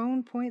their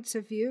own points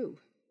of view.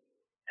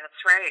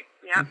 That's right,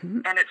 yeah.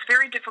 Mm-hmm. And it's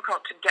very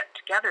difficult to get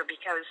together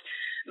because,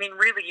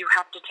 really you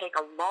have to take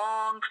a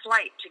long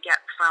flight to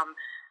get from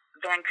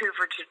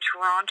Vancouver to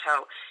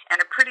Toronto, and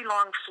a pretty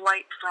long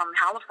flight from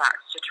Halifax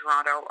to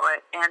Toronto.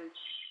 And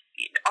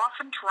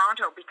often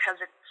Toronto,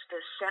 because it's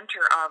the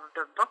center of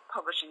the book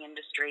publishing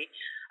industry.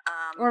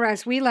 Or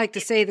as we like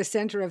to say, the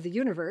center of the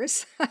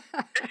universe.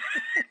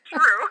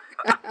 True.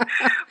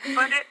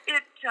 But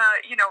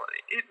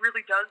it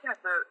really does have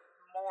the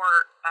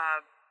more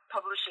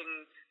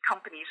publishing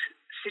companies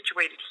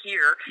situated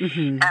here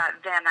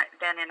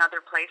than in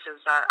other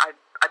places.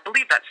 I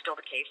believe that's still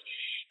the case.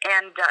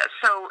 And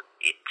so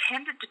it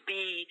tended to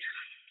be,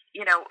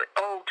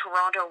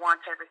 Toronto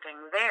wants everything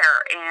there,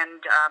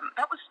 and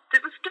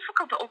it was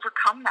difficult to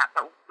overcome that,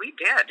 but we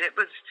did. It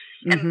was,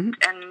 and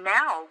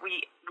now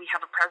we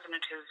have a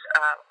president who's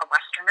a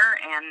Westerner,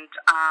 and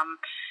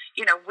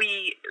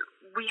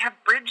we have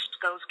bridged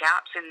those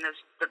gaps in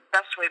the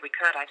best way we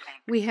could, I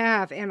think. We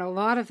have, and a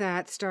lot of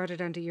that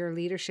started under your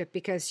leadership,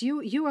 because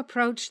you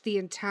approached the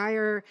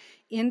entire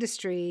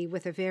industry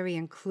with a very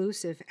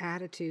inclusive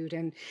attitude,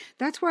 and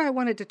that's why I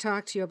wanted to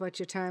talk to you about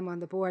your time on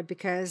the board,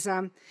 because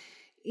I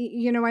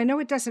know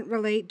it doesn't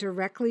relate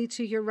directly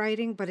to your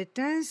writing, but it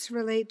does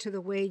relate to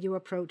the way you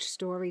approach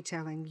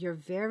storytelling. You're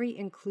very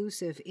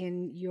inclusive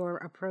in your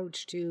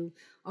approach to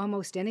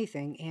almost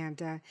anything,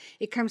 and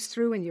it comes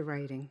through in your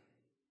writing.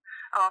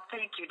 Oh,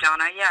 thank you,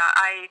 Donna. Yeah,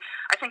 I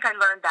think I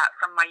learned that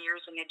from my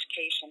years in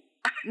education.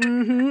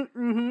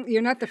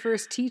 You're not the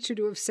first teacher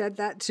to have said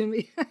that to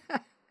me.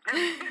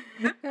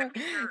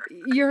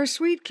 Your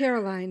Sweet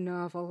Caroline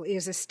novel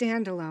is a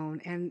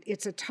standalone, and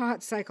it's a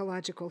taut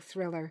psychological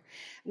thriller.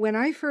 When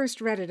I first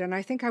read it, and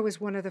I think I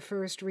was one of the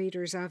first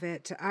readers of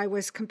it, I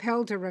was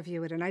compelled to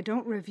review it, and I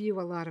don't review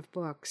a lot of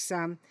books.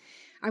 I'm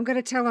going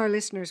to tell our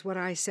listeners what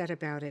I said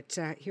about it.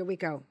 Here we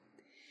go.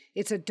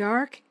 It's a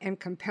dark and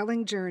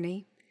compelling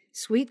journey.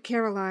 Sweet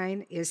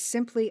Caroline is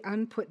simply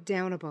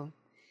unputdownable.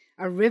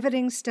 A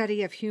riveting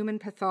study of human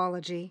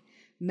pathology,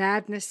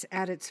 madness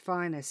at its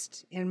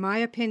finest. In my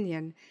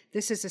opinion,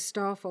 this is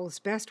Astolfo's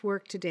best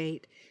work to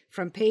date.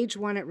 From page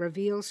 1, it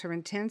reveals her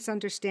intense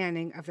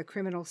understanding of the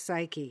criminal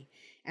psyche,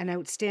 an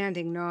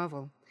outstanding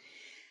novel.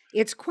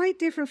 It's quite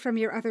different from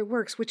your other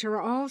works, which are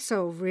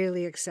also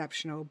really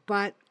exceptional,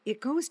 but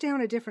it goes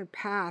down a different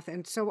path,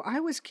 and so I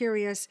was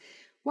curious,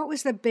 what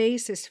was the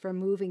basis for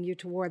moving you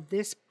toward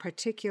this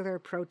particular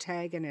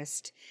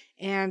protagonist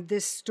and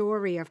this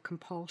story of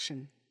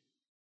compulsion?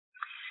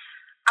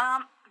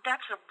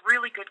 That's a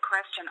really good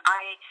question.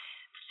 I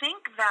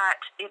think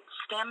that it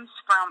stems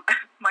from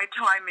my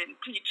time in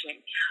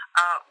teaching.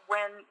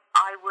 When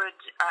I would,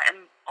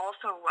 and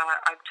also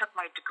I took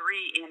my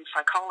degree in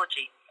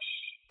psychology,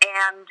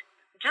 and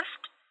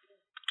just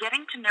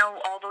getting to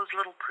know all those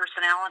little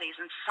personalities,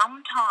 and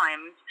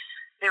sometimes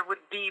there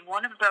would be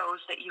one of those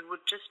that you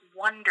would just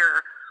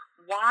wonder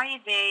why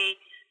they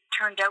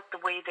turned out the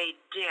way they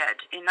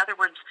did. In other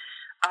words,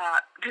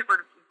 they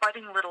were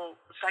budding little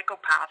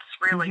psychopaths,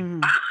 really,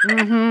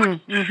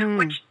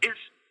 which is,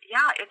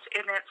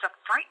 it's a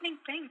frightening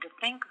thing to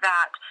think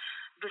that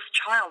this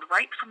child,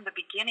 right from the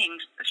beginning,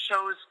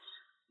 shows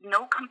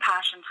no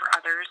compassion for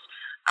others,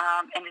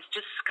 and is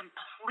just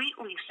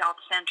completely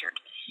self-centered.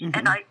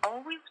 And I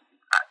always,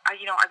 I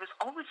was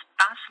always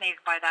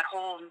fascinated by that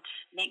whole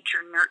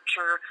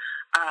nature-nurture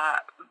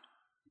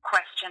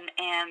question,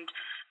 and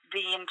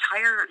the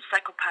entire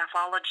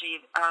psychopathology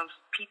of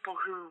people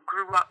who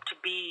grew up to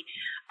be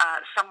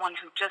someone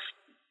who just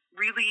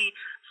really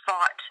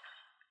thought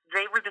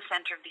they were the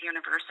center of the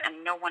universe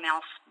and no one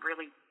else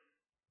really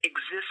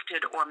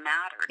existed or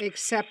mattered.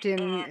 Except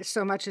in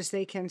so much as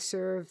they can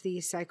serve the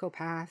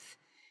psychopath,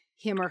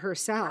 him or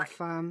herself.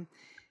 Right.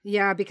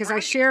 Because right.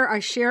 I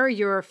share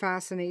your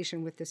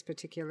fascination with this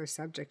particular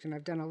subject, and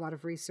I've done a lot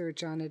of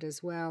research on it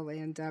as well.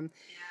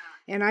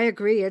 And I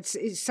agree. It's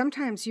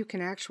sometimes you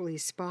can actually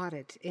spot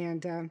it.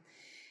 And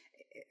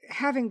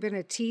having been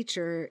a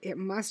teacher, it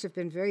must have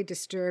been very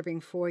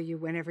disturbing for you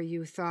whenever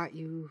you thought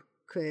you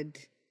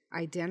could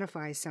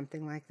identify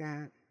something like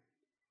that.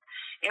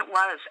 It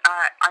was.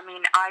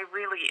 I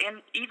really,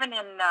 even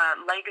in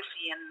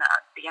Legacy in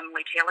the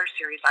Emily Taylor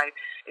series, I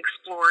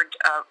explored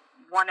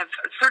one of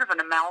sort of an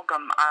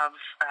amalgam of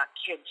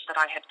kids that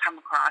I had come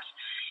across,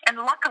 and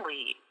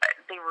luckily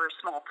they were a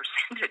small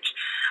percentage.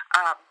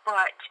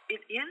 But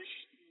it is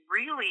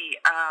really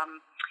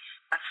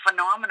a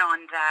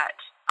phenomenon that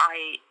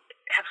I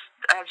have,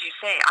 as you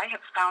say, I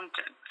have found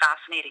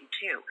fascinating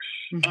too,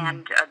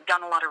 and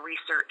done a lot of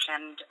research.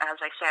 And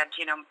as I said,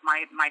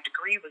 my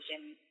degree was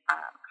in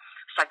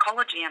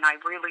psychology, and I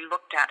really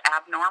looked at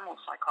abnormal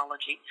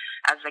psychology,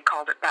 as they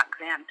called it back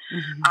then.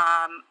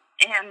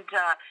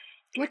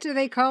 What do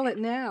they call it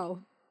now?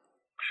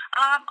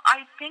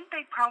 I think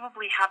they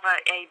probably have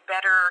a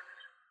better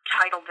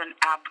title than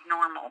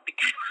abnormal,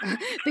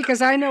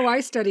 because I know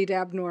I studied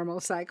abnormal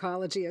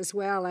psychology as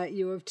well at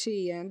U of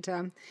T,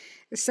 and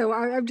so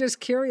I'm just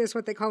curious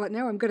what they call it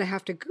now. I'm going to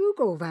have to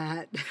Google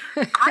that.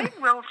 I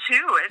will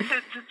too.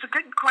 It's a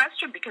good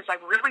question, because I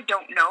really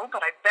don't know,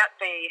 but I bet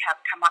they have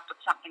come up with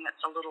something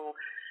that's a little,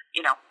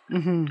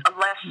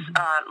 less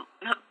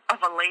of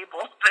a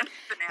label than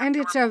abnormal. And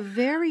it's a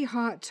very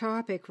hot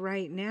topic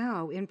right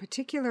now, in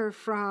particular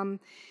from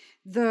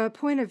the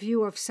point of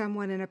view of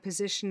someone in a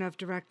position of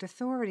direct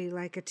authority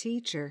like a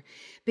teacher,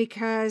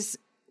 because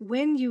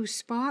when you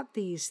spot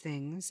these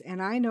things,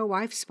 and I know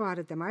I've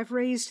spotted them, I've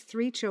raised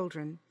 3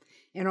 children,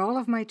 and all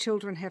of my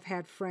children have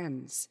had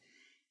friends,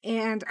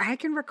 and I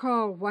can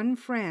recall one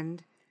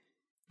friend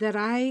that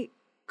I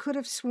could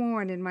have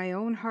sworn in my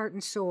own heart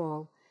and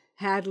soul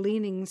had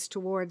leanings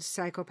towards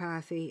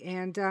psychopathy,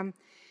 and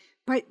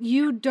but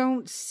you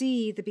don't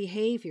see the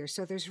behavior,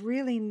 so there's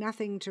really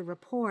nothing to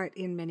report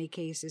in many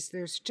cases.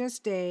 There's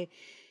just an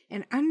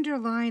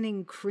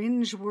underlining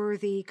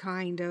cringeworthy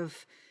kind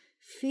of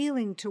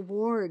feeling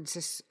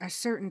towards a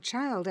certain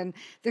child. And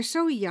they're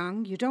so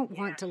young, you don't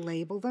want to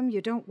label them,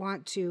 you don't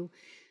want to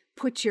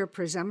put your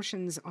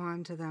presumptions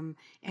onto them,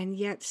 and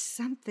yet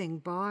something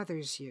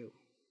bothers you.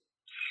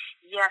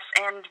 Yes,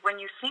 and when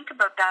you think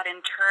about that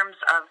in terms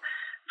of,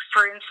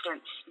 for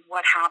instance,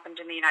 what happened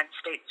in the United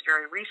States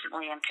very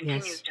recently and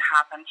continues to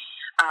happen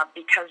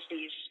because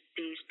these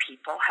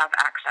people have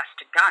access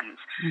to guns.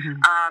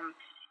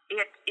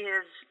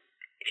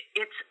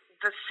 It's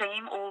the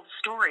same old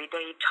story.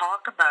 They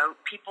talk about,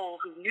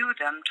 people who knew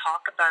them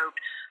talk about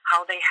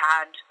how they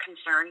had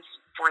concerns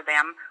for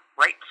them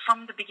right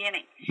from the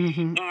beginning.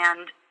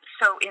 And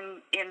so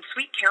in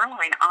Sweet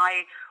Caroline,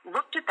 I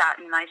looked at that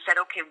and I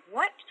said, okay,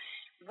 what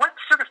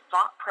sort of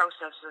thought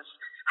processes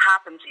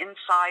happens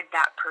inside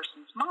that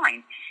person's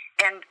mind?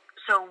 And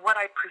so what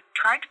I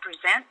tried to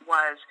present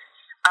was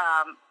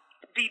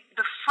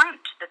the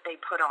front that they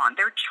put on.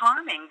 They're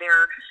charming.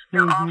 They're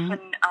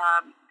often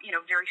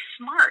very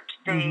smart.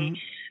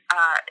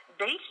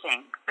 They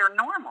think they're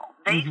normal.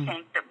 They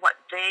think that what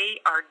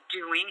they are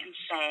doing and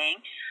saying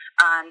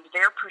and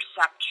their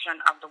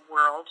perception of the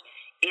world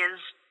is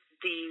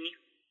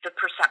the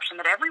perception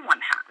that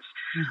everyone has.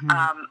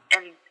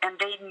 And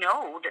they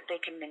know that they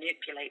can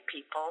manipulate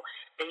people.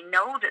 They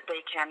know that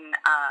they can,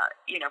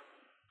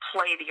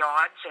 play the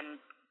odds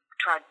and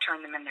try to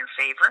turn them in their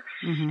favor.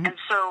 And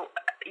so,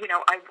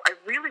 I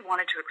really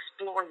wanted to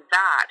explore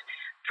that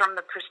from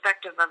the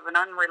perspective of an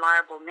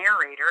unreliable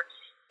narrator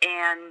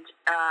and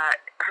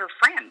her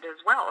friend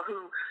as well,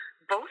 who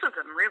both of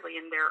them really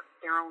in their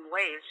own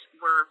ways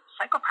were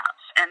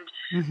psychopaths.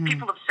 And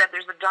people have said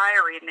there's a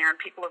diary in there, and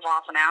people have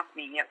often asked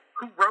me,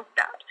 who wrote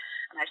that?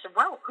 And I said,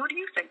 well, who do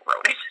you think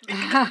wrote it?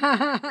 Because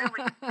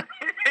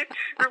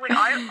really,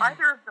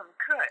 either of them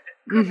could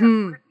have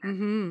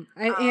written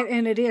it.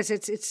 And it is.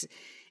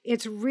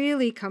 It's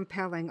really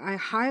compelling. I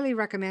highly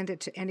recommend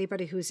it to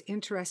anybody who's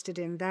interested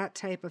in that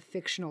type of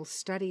fictional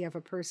study of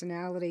a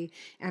personality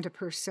and a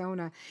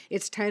persona.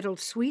 It's titled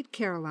Sweet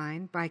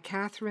Caroline by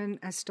Catherine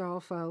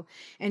Astolfo,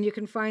 and you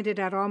can find it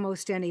at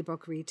almost any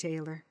book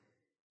retailer.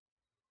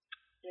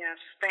 Yes,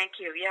 thank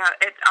you. Yeah,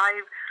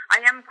 I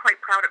am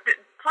quite proud of it.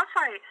 Plus,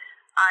 I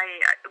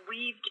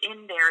weaved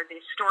in there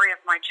the story of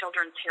my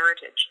children's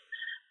heritage,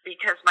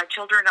 because my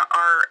children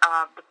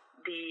are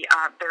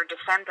their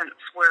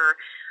descendants were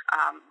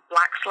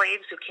black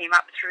slaves who came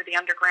up through the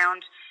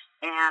underground,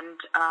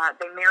 and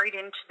they married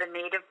into the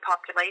native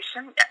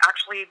population,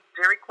 actually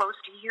very close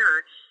to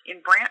here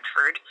in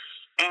Brantford.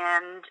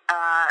 And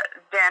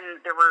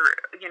then there were,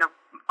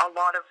 a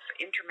lot of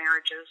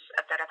intermarriages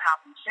that have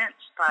happened since.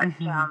 But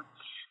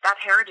that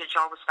heritage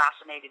always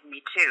fascinated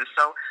me too.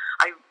 So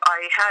I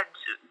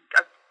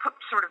put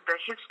sort of the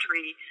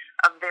history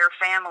of their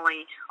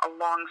family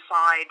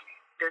alongside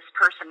this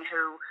person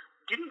who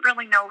didn't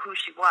really know who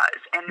she was,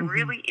 and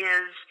really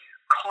is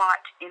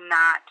caught in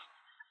that.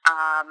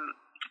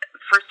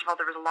 First of all,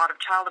 there was a lot of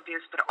child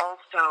abuse, but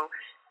also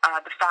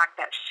the fact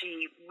that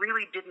she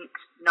really didn't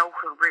know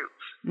her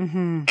roots.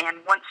 And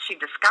once she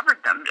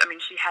discovered them,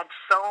 she had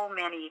so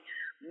many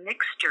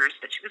mixtures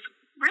that she was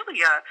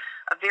really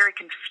a very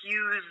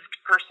confused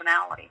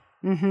personality.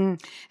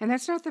 And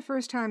that's not the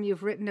first time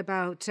you've written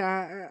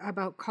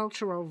about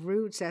cultural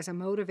roots as a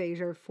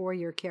motivator for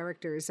your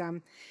characters.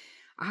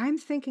 I'm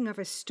thinking of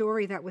a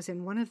story that was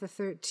in one of the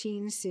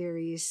 13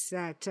 series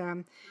that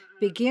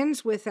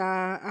begins with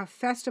a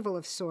festival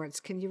of sorts.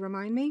 Can you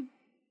remind me?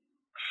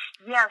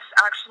 Yes,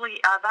 actually,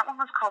 that one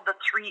was called The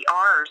 3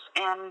 R's,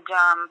 and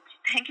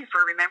thank you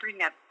for remembering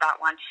that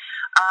one.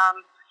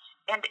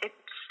 And it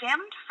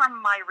stemmed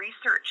from my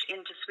research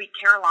into Sweet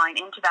Caroline,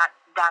 into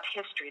that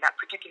history, that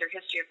particular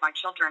history of my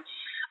children.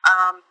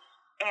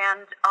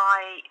 And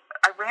I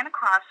ran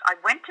across, I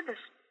went to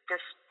this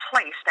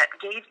place that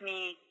gave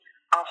me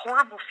a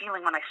horrible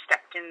feeling when I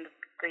stepped in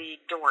the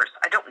doors.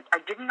 I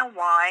didn't know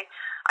why.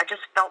 I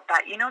just felt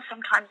that,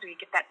 sometimes when you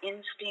get that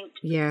instinct,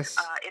 yes,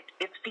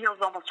 it feels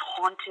almost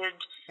haunted.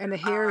 And the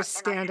hairs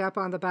stand up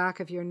on the back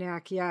of your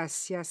neck.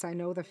 Yes, I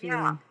know the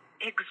feeling.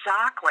 Yeah,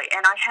 exactly.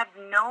 And I had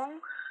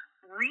no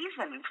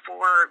reason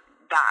for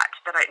that,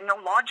 no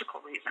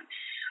logical reason.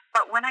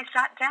 But when I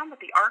sat down with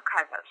the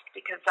archivist,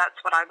 because that's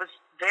what I was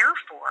there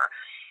for,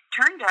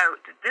 turned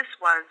out that this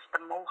was the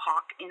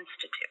Mohawk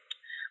Institute,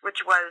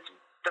 which was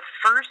the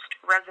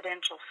first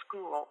residential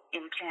school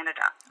in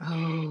Canada.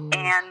 Oh.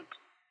 And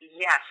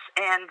yes,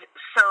 and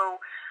so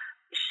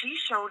she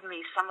showed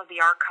me some of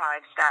the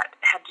archives that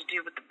had to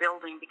do with the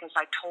building, because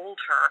I told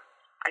her,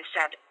 I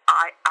said,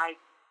 I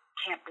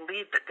can't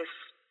believe that this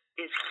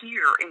is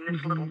here in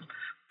this little,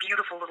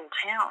 beautiful little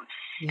town.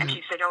 Yeah. And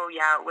she said, oh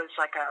yeah, it was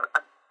like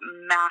a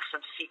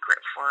massive secret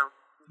for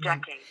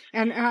decades.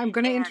 And I'm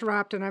going to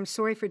interrupt, and I'm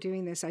sorry for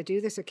doing this. I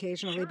do this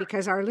occasionally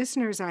because our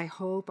listeners, I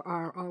hope,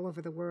 are all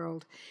over the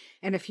world.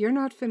 And if you're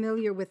not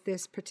familiar with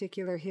this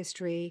particular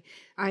history,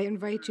 I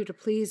invite you to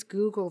please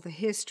Google the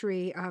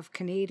history of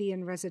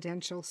Canadian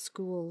residential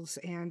schools,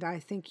 and I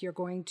think you're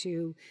going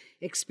to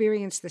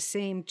experience the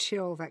same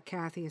chill that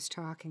Kathy is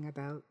talking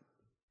about.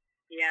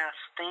 Yes,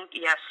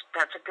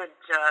 that's a good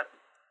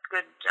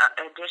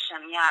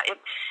addition. Yeah,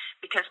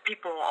 because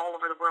people all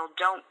over the world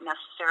don't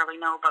necessarily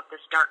know about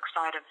this dark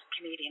side of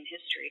Canadian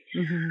history.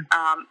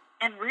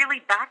 And really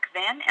back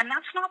then, and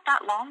that's not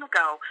that long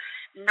ago,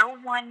 no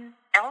one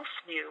else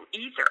knew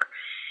either.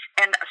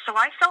 And so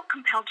I felt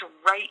compelled to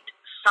write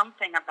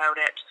something about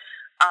it,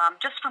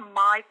 just from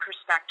my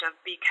perspective,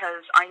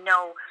 because I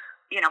know,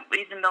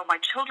 even though my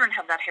children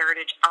have that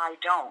heritage, I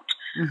don't.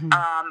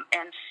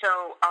 And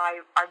so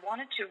I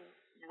wanted to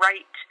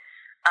write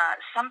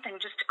something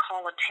just to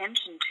call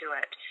attention to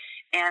it.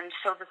 And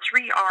so the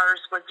 3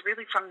 R's was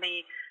really from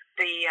the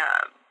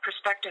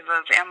perspective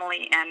of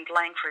Emily and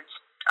Langford's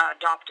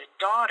adopted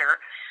daughter,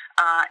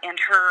 and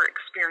her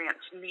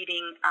experience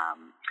meeting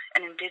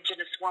an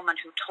Indigenous woman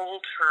who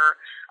told her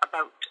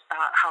about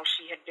how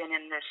she had been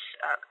in this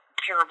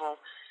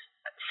terrible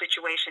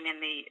situation in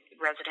the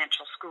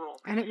residential school.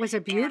 And it was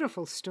a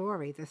beautiful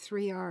story, the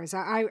 3 R's.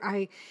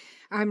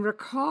 I'm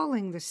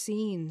recalling the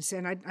scenes,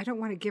 and I don't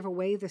want to give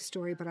away the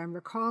story, but I'm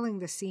recalling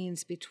the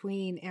scenes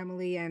between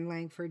Emily Ann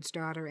Langford's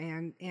daughter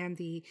and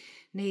the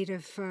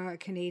Native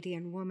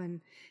Canadian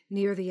woman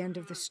near the end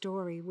of the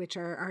story, which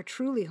are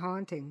truly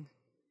haunting.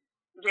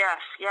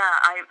 Yes, yeah.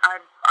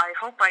 I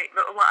hope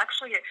well,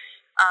 actually,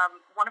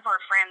 one of our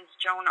friends,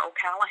 Joan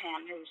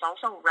O'Callaghan, who's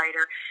also a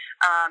writer,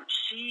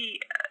 she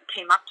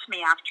came up to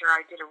me after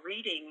I did a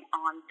reading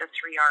on the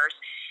 3 R's,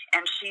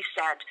 and she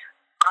said,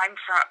 I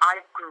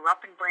grew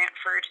up in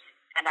Brantford,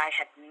 and I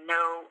had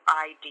no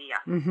idea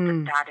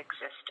that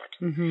existed.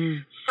 Mm-hmm.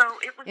 So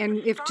it was. And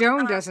if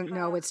Joan doesn't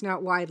know, it's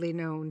not widely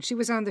known. She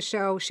was on the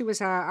show. She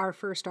was our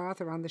first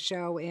author on the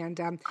show, and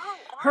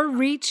her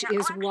reach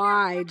is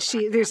wide.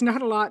 There's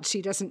not a lot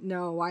she doesn't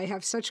know. I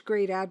have such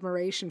great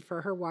admiration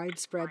for her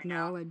widespread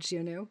knowledge.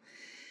 You know.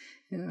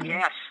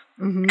 Yes,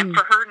 and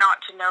for her not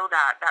to know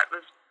that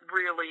was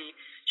really,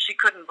 she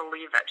couldn't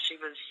believe it. She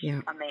was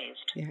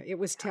amazed. Yeah, it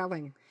was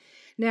telling.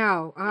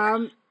 Now,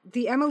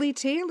 the Emily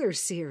Taylor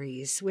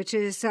series, which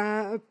is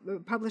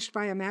published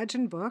by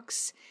Imagine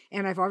Books,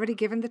 and I've already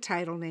given the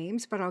title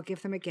names, but I'll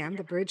give them again.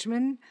 The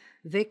Bridgeman,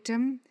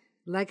 Victim,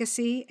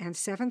 Legacy, and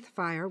Seventh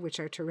Fire, which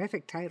are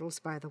terrific titles,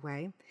 by the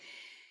way.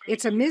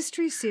 It's a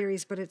mystery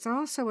series, but it's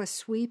also a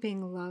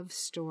sweeping love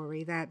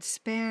story that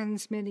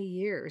spans many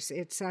years.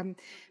 It's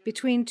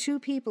between two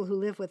people who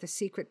live with a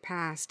secret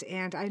past,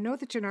 and I know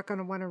that you're not going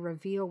to want to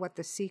reveal what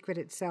the secret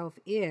itself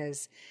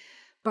is,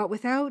 but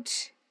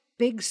without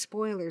big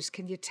spoilers,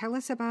 can you tell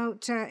us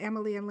about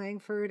Emily and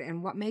Langford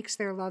and what makes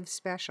their love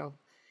special,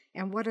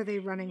 and what are they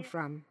running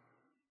from?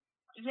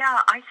 Yeah,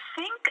 I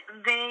think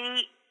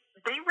they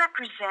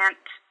represent,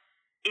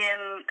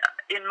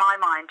 in my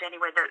mind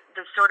anyway,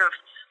 the sort of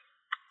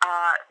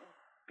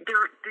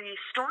the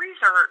stories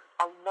are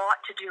a lot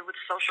to do with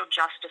social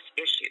justice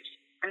issues,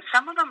 and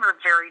some of them are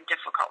very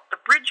difficult. The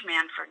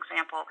Bridgeman, for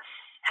example,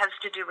 has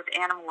to do with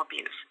animal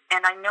abuse.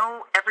 And I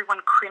know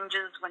everyone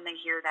cringes when they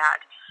hear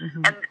that.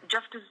 Mm-hmm. And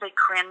just as they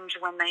cringe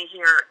when they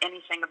hear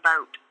anything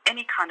about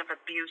any kind of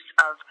abuse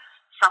of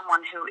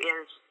someone who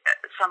is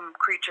some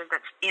creature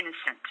that's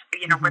innocent,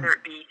 you know, whether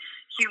it be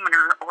human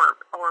or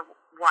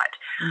what.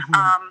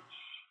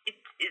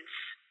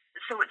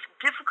 So it's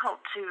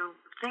difficult to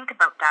think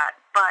about that,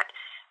 but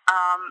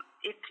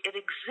it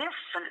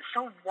exists, and it's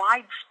so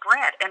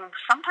widespread. And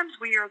sometimes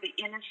we are the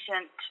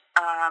innocent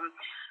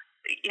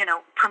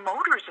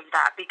promoters of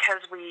that,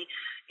 because we,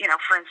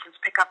 for instance,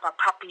 pick up a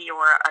puppy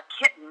or a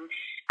kitten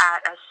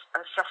at a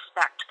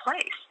suspect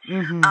place.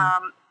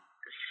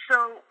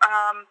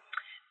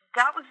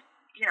 That was,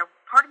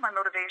 part of my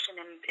motivation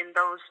in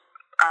those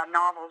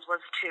novels was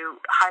to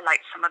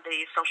highlight some of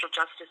the social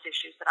justice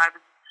issues that I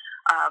was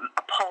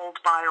appalled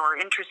by or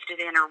interested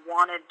in or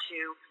wanted to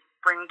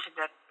bring to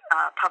the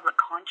public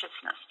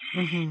consciousness.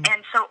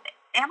 And so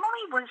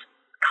Emily was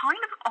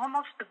kind of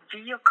almost the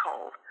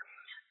vehicle.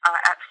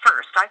 At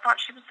first, I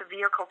thought she was the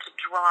vehicle to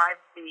drive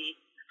the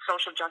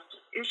social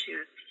justice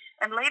issues,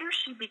 and later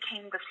she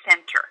became the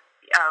center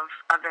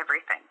of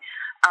everything.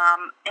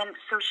 And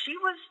so she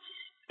was,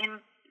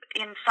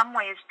 in some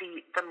ways,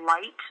 the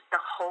light, the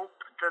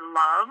hope, the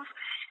love,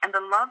 and the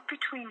love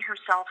between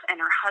herself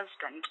and her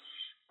husband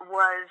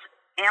was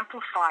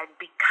amplified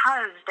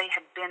because they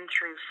had been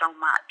through so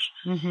much,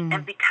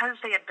 and because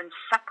they had been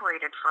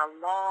separated for a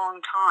long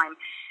time.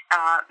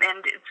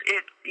 And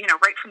it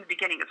right from the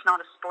beginning, it's not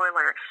a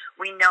spoiler,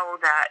 we know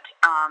that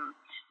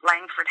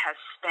Langford has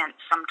spent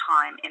some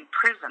time in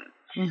prison.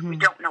 We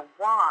don't know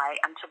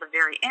why until the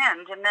very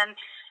end. And then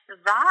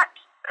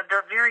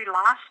the very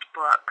last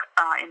book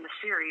in the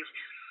series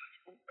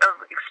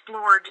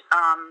explored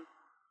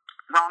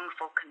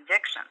wrongful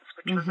convictions,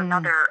 which was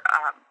another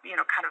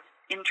kind of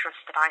interest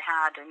that I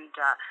had and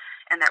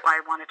that I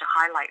wanted to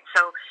highlight.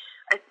 So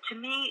to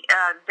me,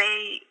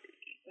 they,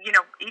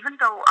 even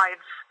though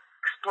I've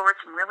explored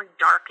some really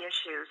dark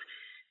issues,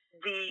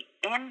 the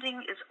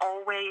ending is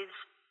always,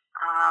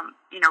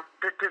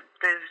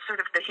 the sort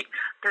of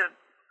the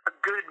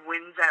good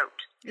wins out.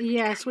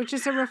 Yes, which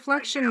is a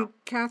reflection,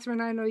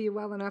 Catherine, I know you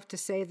well enough to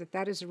say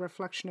that is a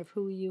reflection of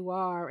who you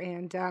are,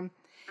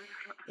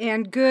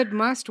 and good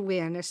must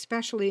win,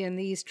 especially in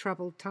these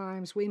troubled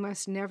times. We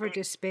must never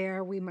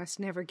despair. We must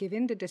never give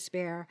in to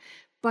despair.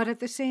 But at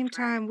the same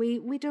time,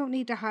 we don't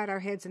need to hide our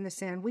heads in the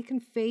sand. We can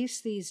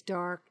face these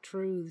dark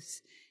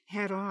truths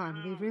head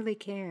on. We really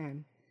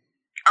can.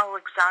 Oh,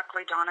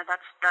 exactly, Donna.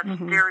 That's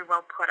very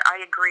well put.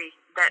 I agree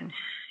that,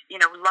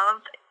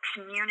 love,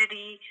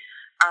 community,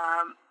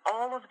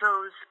 all of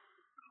those,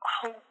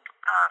 hope,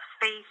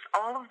 faith,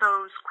 all of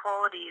those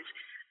qualities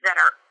that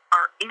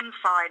are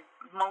inside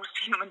most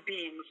human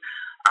beings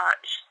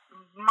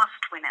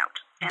must win out.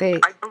 And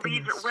I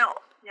believe it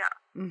will. Yeah.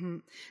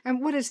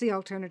 And what is the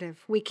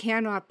alternative? We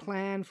cannot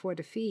plan for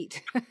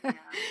defeat.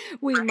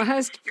 We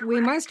must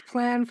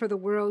plan for the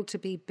world to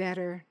be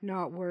better,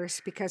 not worse,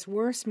 because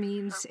worse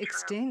means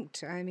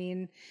extinct. I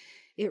mean,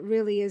 It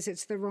really is.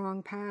 It's the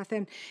wrong path.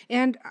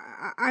 And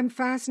I'm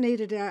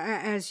fascinated,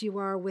 as you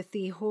are, with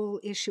the whole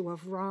issue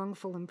of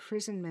wrongful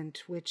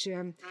imprisonment, which,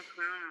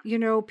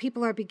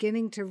 people are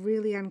beginning to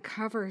really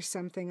uncover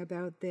something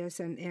about this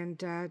and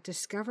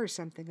discover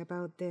something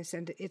about this.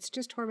 And it's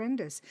just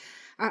horrendous.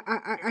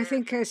 I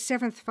think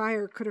Seventh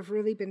Fire could have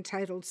really been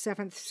titled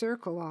Seventh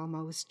Circle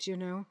almost, Yeah,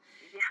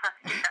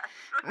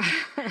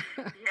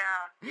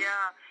 yes.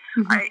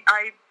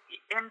 I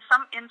in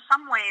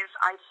some ways,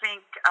 I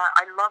think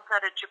I love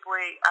that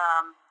Ojibwe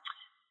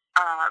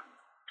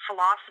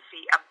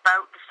philosophy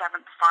about the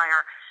Seventh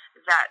Fire,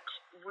 that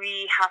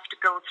we have to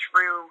go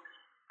through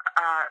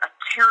a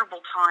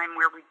terrible time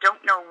where we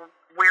don't know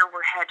where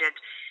we're headed,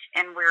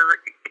 and we're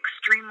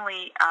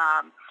extremely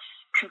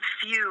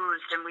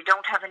confused, and we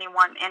don't have any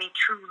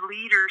true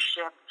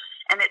leadership,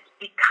 and it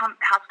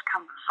has to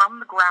come from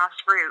the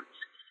grassroots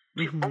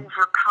to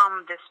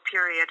overcome this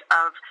period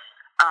of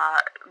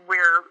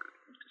where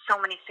so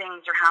many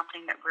things are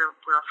happening that we're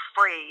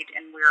afraid,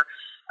 and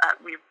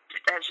we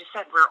as you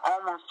said, we're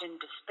almost in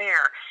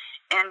despair.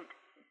 And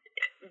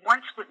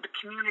once the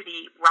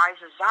community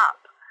rises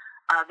up,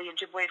 the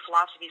Ojibwe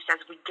philosophy says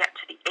we get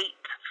to the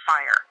eighth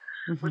fire,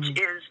 which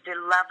is the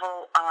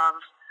level of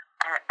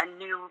a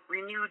new,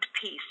 renewed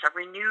peace, a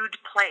renewed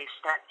place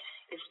that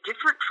is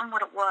different from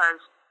what it was,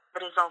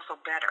 but is also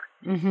better.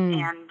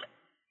 And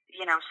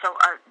so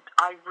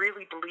I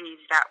really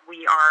believe that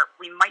we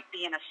might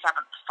be in a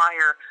seventh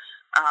fire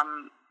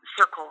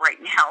circle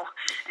right now,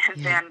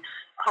 and then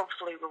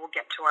hopefully we will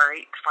get to our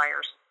eighth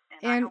fires.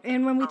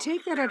 And when we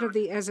take that out of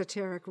the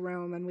esoteric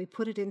realm and we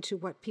put it into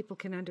what people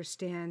can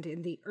understand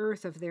in the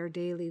earth of their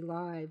daily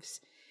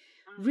lives,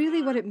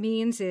 really what it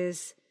means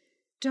is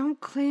don't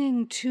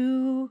cling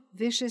too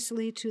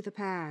viciously to the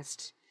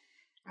past.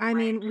 I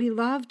mean, we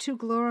love to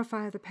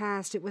glorify the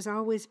past. It was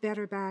always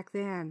better back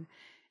then,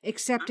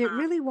 except it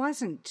really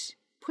wasn't.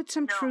 Put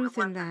some truth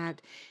in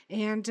that.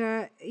 And,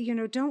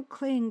 don't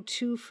cling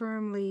too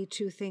firmly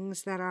to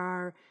things that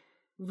are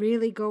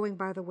really going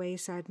by the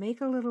wayside.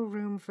 Make a little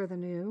room for the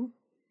new.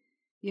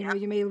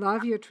 You may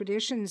love your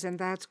traditions, and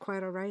that's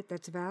quite all right.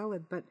 That's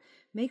valid. But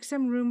make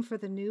some room for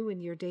the new in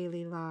your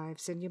daily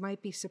lives, and you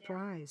might be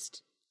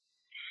surprised.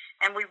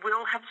 And we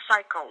will have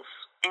cycles,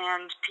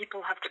 and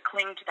people have to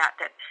cling to that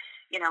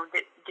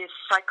the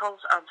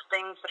cycles of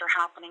things that are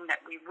happening that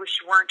we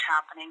wish weren't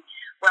happening.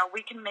 Well,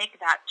 we can make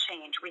that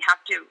change. We have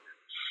to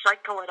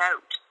cycle it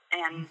out.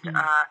 And,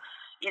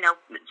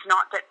 it's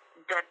not that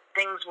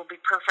things will be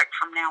perfect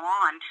from now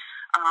on.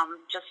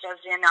 Just as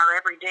in our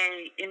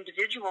everyday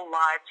individual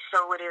lives,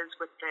 so it is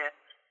with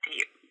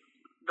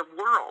the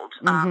world,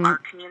 our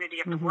community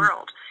of the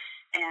world.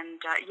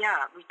 And,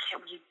 we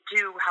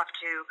do have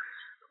to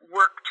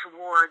work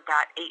toward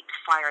that eighth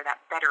fire, that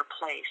better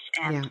place,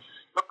 and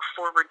look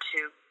forward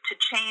to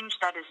change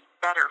that is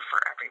better for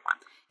everyone.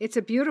 It's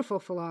a beautiful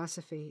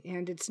philosophy,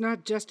 and it's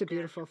not just a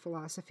beautiful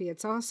philosophy.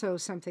 It's also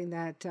something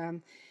that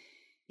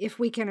if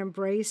we can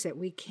embrace it,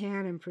 we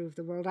can improve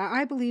the world.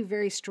 I believe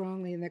very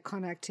strongly in the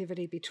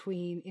connectivity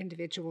between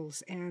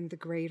individuals and the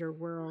greater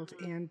world.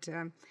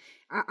 And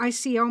I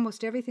see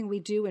almost everything we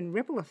do in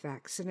ripple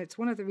effects. And it's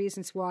one of the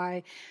reasons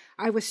why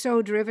I was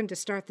so driven to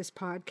start this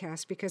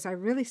podcast, because I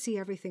really see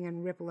everything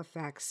in ripple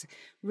effects,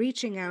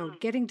 reaching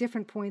out, getting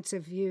different points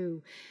of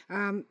view,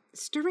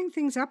 stirring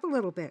things up a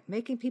little bit,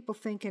 making people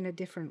think in a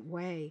different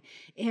way.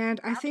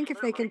 And I think if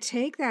they can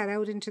take that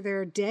out into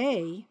their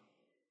day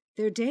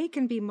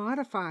can be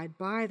modified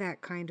by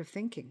that kind of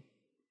thinking.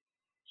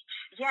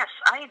 Yes,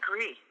 I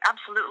agree.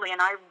 Absolutely.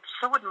 And I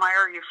so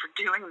admire you for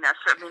doing this.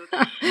 I mean,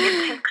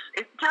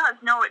 it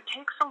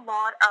takes a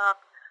lot of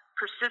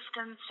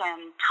persistence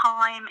and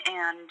time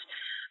and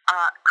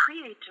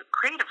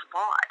creative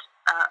thought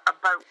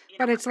about.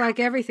 But it's like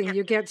everything.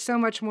 You get so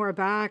much more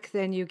back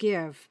than you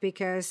give,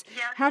 because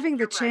having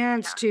the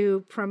chance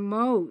to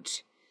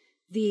promote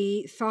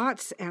the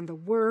thoughts and the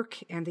work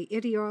and the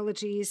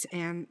ideologies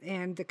and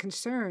the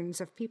concerns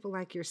of people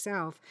like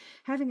yourself,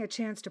 having a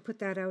chance to put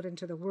that out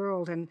into the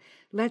world and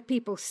let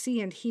people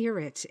see and hear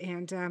it,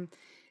 and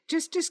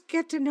just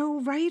get to know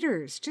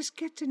writers. Just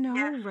get to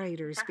know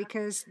writers,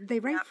 because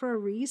they write for a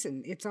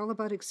reason. It's all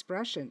about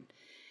expression,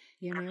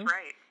 you know? That's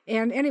right.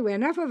 And anyway,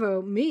 enough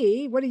about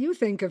me. What do you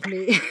think of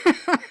me?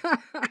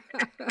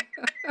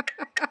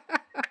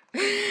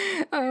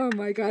 Oh,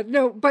 my God.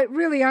 No, but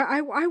really,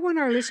 I want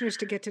our listeners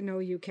to get to know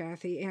you,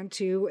 Kathy, and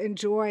to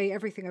enjoy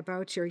everything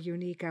about your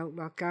unique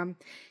outlook. Can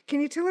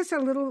you tell us a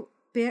little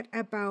bit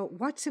about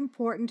what's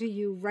important to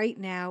you right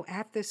now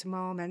at this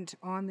moment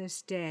on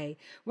this day?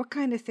 What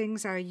kind of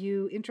things are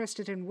you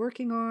interested in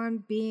working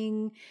on,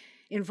 being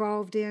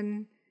involved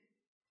in?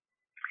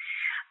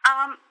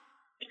 A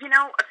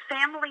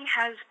family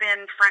has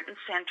been front and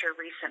center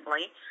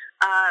recently.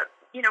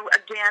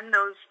 Again,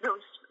 those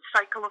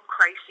cycle of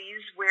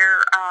crises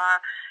where,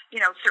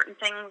 certain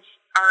things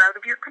are out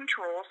of your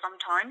control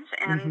sometimes,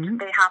 and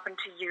they happen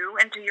to you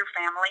and to your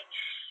family.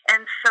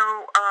 And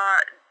so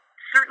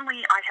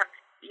certainly I have,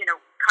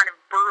 kind of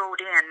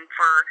burrowed in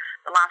for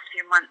the last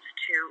few months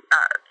to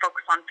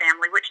focus on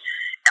family, which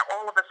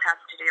all of us has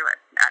to do it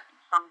at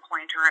some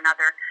point or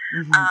another.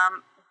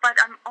 But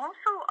I'm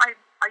also,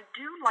 I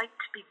do like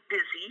to be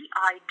busy.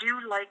 I do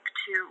like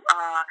to,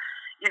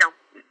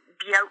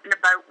 be out and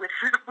about with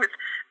with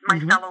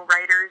my fellow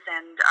writers,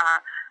 and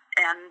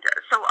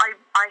so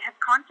I have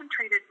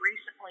concentrated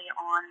recently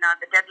on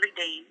the Deadly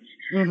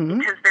Dames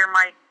because they're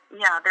my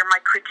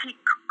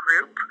critique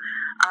group,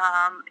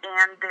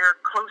 and they're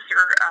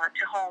closer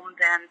to home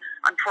than,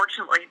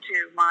 unfortunately, to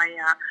my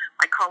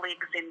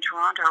colleagues in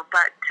Toronto.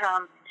 But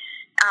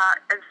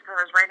as far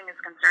as writing is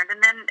concerned,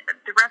 and then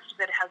the rest of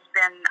it has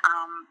been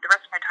the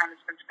rest of my time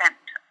has been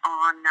spent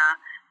on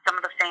some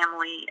of the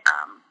family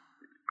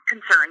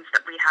concerns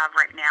that we have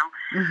right now.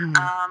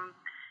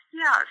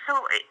 So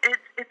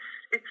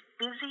it's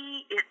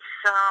busy. It's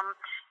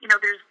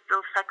there's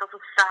those cycles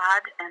of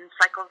sad and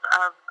cycles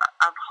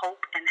of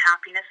hope and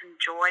happiness and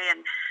joy,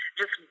 and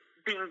just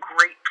being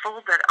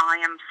grateful that I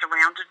am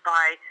surrounded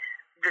by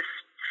this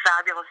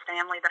fabulous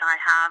family that I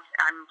have.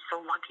 I'm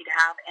so lucky to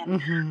have, and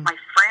my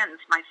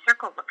friends, my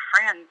circle of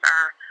friends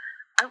are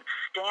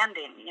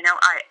outstanding.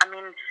 I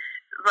mean,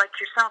 like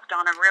yourself,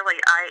 Donna, really,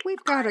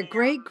 we've got a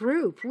great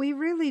group. We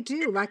really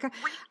do.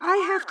 I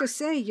have to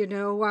say,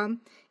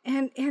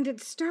 and it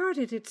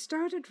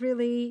started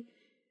really,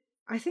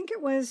 I think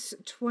it was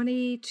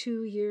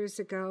 22 years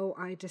ago,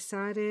 I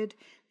decided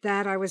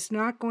that I was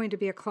not going to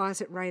be a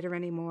closet writer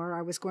anymore.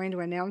 I was going to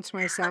announce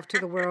myself to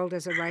the world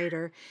as a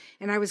writer,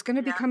 and I was going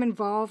to become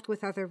involved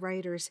with other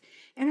writers.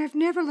 And I've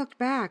never looked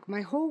back.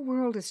 My whole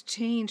world has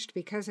changed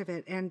because of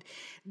it. And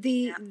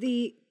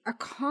the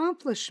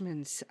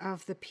accomplishments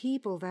of the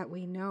people that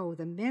we know,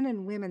 the men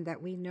and women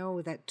that we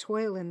know that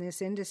toil in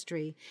this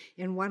industry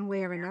in one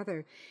way or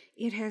another,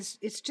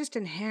 it's just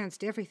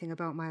enhanced everything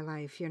about my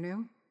life,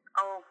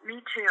 Oh, me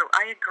too.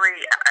 I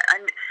agree.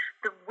 And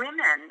the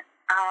women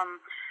are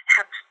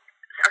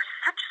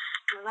such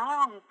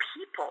strong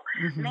people.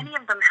 Many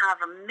of them have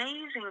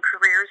amazing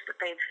careers that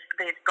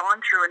they've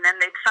gone through, and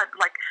then they've said,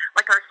 like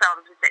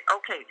ourselves, we say,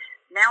 okay,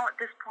 now at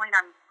this point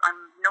I'm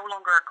no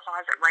longer a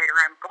closet writer.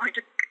 I'm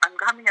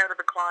coming out of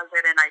the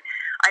closet, and I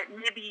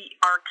maybe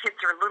our kids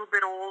are a little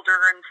bit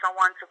older and so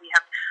on, so we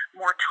have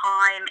more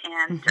time,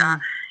 and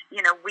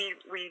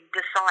we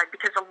decide,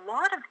 because a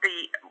lot of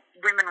the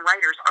women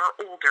writers are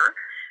older,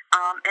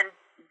 and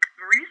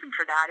the reason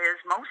for that is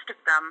most of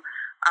them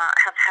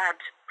have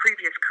had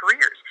previous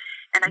careers,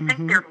 and I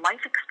think their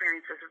life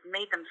experiences have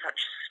made them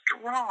such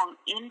strong,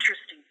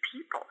 interesting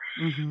people.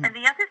 And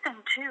the other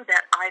thing too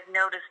that I've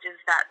noticed is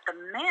that the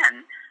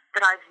men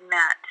that I've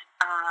met,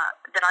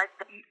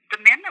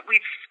 the men that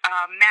we've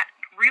met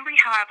really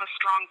have a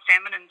strong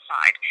feminine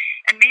side,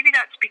 and maybe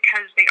that's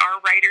because they are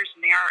writers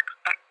and they are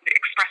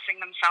expressing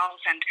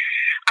themselves. And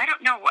I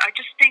don't know. I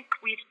just think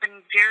we've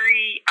been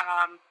very.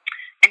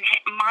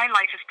 My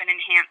life has been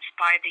enhanced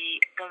by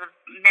the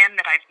men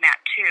that I've met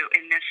too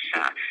in this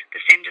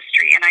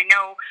industry, and I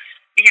know,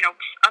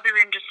 other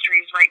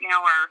industries right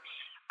now are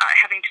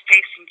having to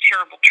face some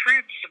terrible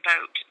truths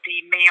about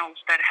the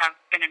males that have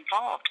been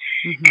involved,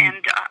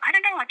 and I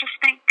don't know. I just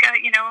think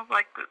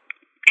like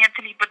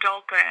Anthony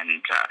Badolka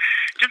and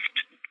just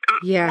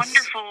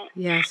wonderful,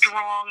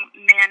 strong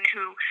men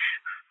who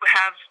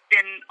have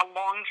been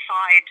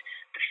alongside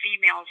the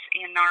females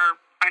in our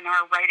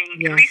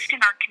writing, at least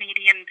in our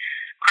Canadian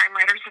Crime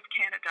Writers of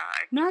Canada.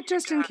 Not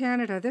just in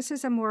Canada. This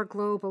is a more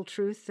global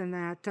truth than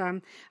that.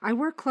 I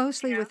work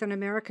closely with an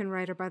American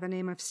writer by the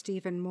name of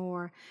Stephen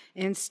Moore,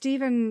 and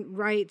Stephen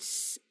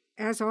writes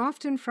as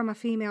often from a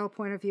female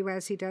point of view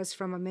as he does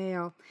from a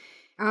male.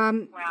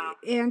 And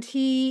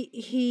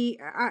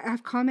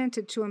I've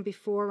commented to him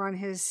before on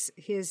his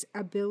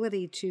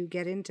ability to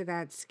get into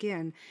that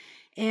skin,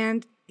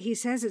 and he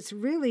says it's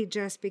really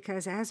just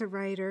because, as a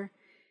writer,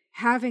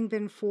 having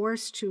been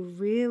forced to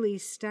really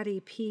study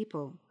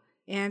people,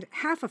 and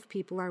half of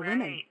people are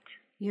women,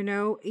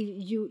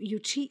 you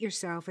cheat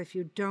yourself if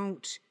you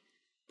don't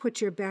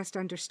put your best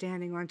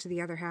understanding onto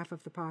the other half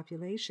of the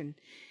population.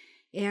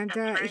 And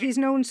he's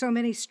known so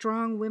many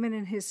strong women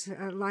in his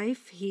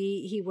life.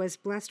 He was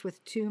blessed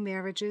with 2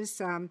 marriages.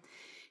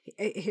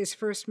 His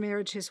first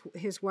marriage,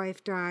 his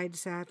wife died,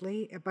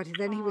 sadly, but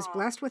then he was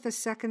blessed with a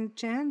second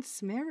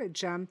chance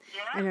marriage, and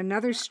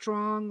another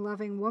strong,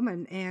 loving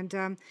woman.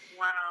 And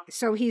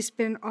so he's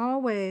been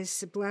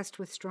always blessed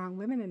with strong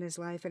women in his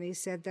life, and he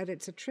said that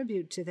it's a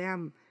tribute to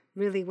them,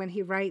 really, when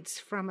he writes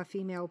from a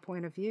female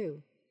point of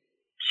view.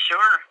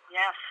 Sure,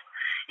 yes.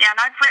 Yeah, and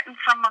I've written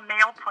from a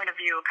male point of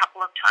view a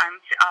couple of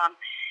times,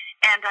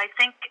 and I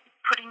think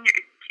putting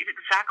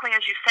exactly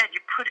as you said,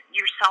 you put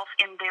yourself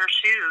in their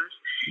shoes,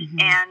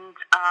 and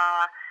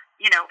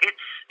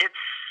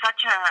it's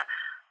such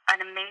an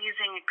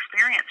amazing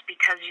experience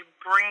because you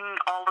bring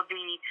all of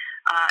the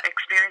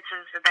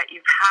experiences that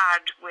you've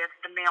had with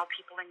the male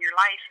people in your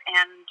life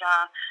and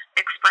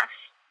express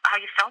how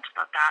you felt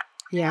about that.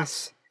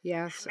 Yes.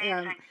 Yes,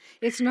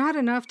 it's not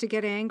enough to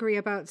get angry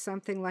about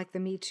something like the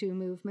Me Too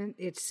movement.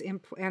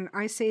 And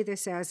I say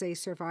this as a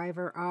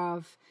survivor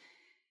of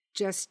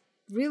just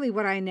really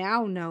what I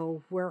now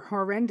know were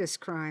horrendous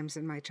crimes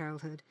in my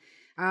childhood.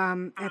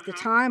 At the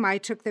time, I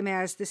took them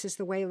as this is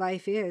the way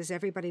life is.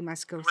 Everybody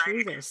must go through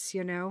Right. this,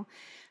 you know.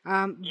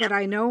 Yep. But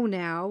I know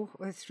now,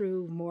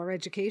 through more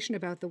education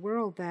about the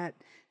world, that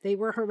they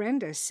were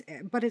horrendous.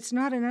 But it's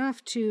not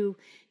enough to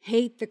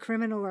hate the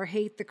criminal or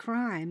hate the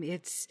crime.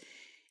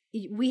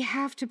 We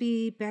have to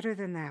be better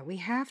than that. We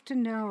have to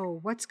know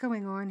what's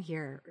going on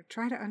here,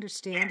 try to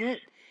understand Yes.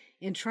 it,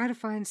 and try to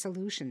find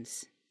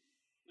solutions.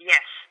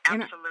 Yes,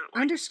 And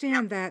absolutely.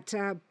 understand that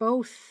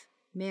both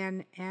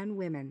men and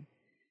women,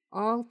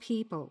 all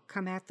people,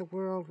 come at the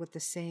world with the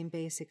same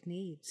basic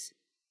needs.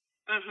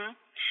 Mhm.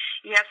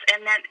 Yes,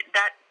 and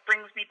that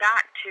brings me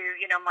back to,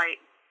 my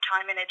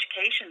time in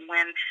education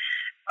when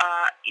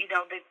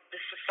the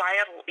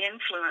societal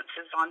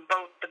influences on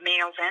both the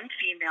males and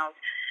females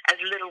as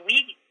little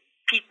wee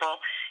people,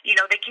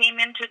 they came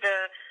into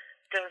the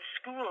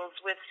schools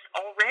with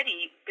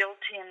already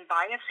built-in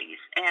biases,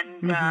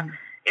 and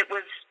it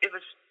was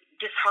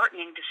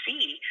disheartening to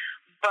see,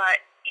 but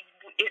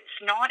it's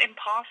not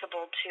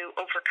impossible to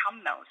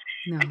overcome those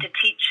and to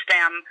teach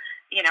them,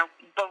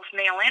 both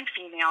male and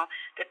female,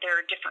 that there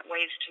are different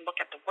ways to look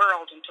at the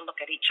world and to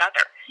look at each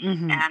other.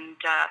 And,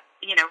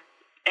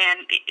 and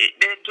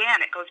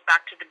again, it goes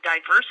back to the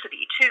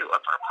diversity, too,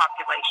 of our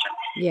population.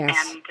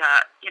 Yes. And,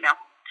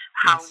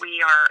 how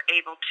we are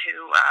able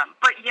to,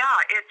 but yeah,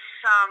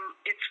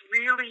 it's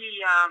really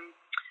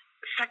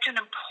such an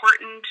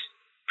important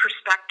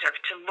perspective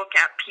to look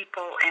at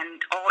people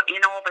and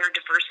all their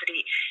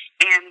diversity,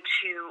 and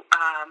to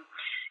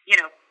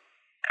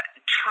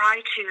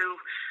try to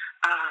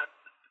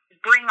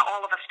bring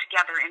all of us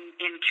together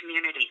in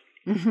community.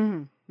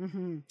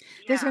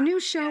 There's a new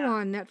show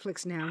on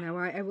Netflix now. Now,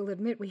 I will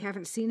admit we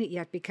haven't seen it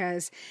yet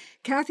because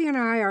Kathy and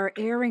I are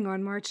airing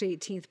on March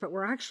 18th, but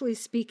we're actually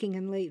speaking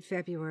in late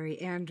February.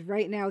 And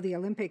right now the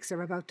Olympics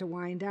are about to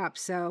wind up.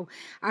 So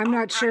I'm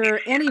not sure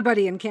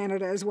anybody in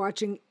Canada is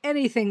watching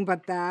anything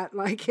but that.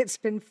 Like, it's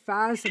been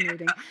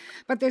fascinating.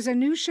 But there's a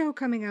new show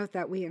coming out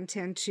that we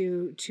intend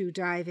to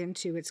dive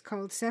into. It's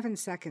called 7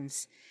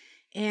 Seconds.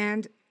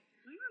 And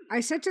I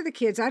said to the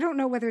kids, I don't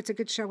know whether it's a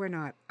good show or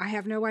not. I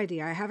have no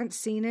idea. I haven't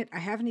seen it. I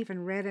haven't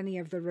even read any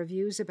of the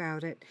reviews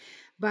about it.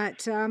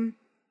 But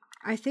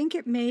I think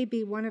it may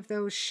be one of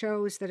those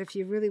shows that if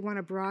you really want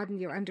to broaden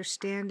your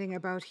understanding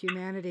about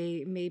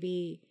humanity,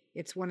 maybe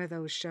it's one of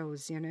those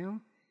shows,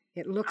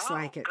 It looks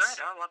like it. Good.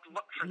 I'll have to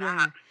look for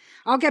that.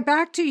 I'll get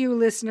back to you,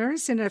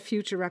 listeners, in a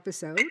future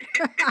episode.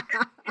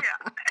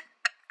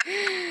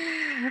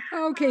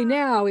 Okay,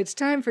 now it's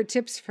time for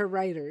tips for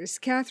writers.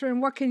 Catherine,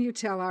 what can you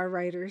tell our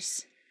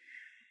writers?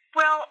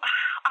 Well,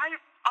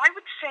 I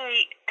would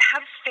say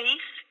have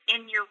faith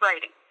in your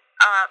writing.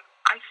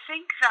 I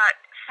think that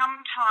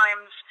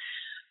sometimes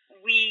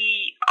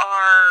we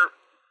are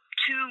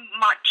too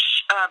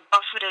much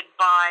buffeted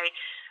by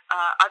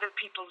other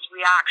people's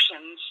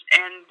reactions,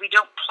 and we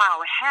don't plow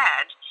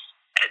ahead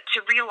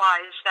to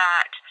realize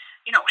that,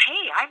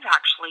 hey, I've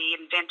actually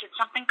invented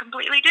something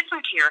completely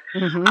different here.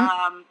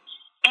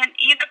 And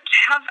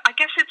I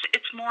guess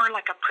it's more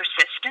like a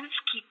persistence.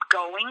 Keep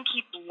going,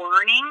 keep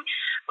learning.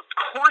 Of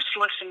course,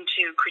 listen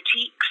to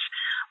critiques,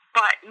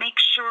 but make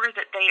sure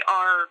that they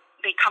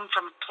come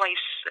from a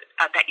place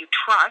that you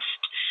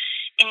trust.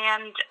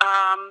 And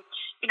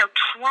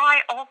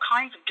try all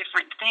kinds of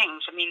different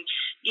things. I mean,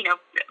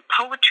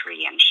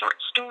 poetry and short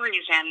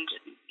stories and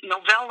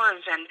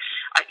novellas and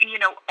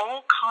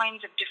all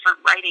kinds of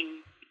different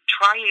writing.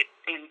 Try it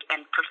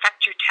and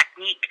perfect your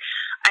technique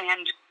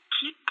and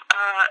keep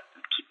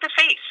the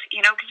faith,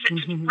 because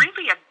it's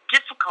really a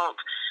difficult,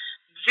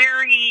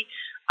 very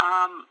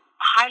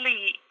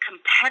highly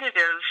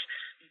competitive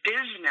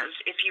business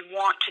if you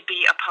want to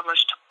be a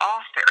published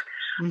author.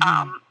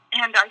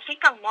 And I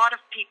think a lot of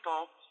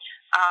people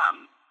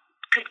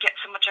could get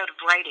so much out of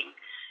writing,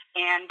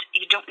 and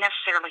you don't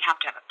necessarily have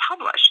to have it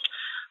published.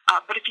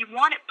 But if you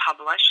want it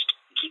published,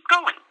 keep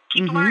going,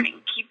 keep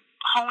learning, keep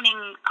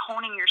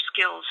honing your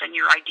skills and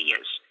your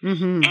ideas.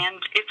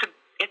 And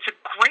it's a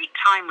great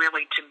time,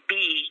 really, to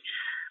be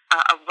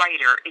a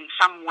writer in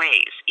some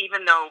ways,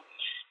 even though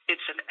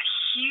it's a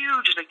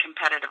hugely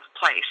competitive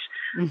place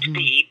to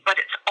be. But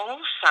it's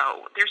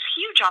also, there's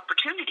huge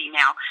opportunity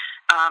now.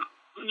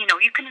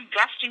 You can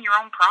invest in your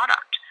own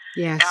product.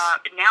 Yes.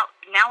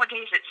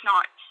 Nowadays, it's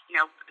not,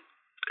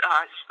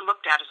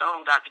 looked at as,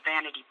 that's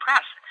vanity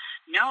press.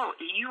 No,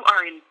 you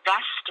are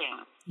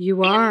investing in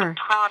the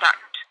product.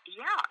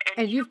 Yeah.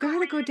 And you've got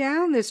to go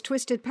down this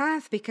twisted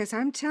path, because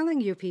I'm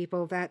telling you,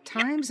 people, that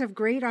times of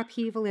great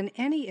upheaval in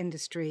any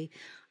industry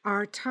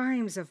are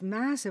times of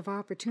massive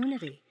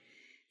opportunity.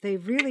 They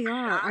really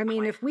are. I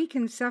mean, if we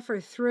can suffer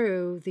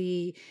through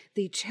the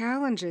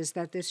challenges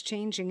that this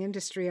changing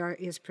industry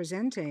is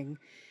presenting,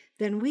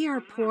 then we are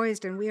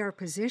poised and we are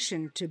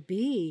positioned to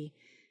be,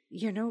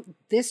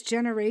 this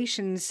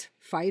generation's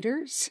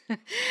fighters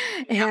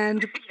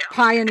and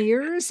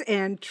pioneers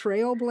and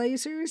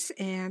trailblazers.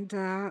 And,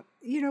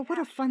 what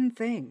a fun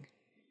thing.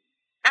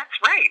 That's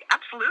right.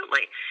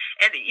 Absolutely.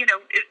 And,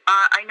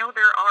 I know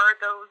there are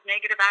those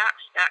negative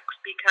aspects,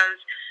 because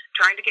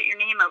trying to get your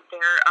name out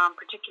there,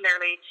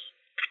 particularly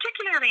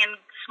particularly in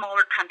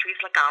smaller countries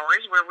like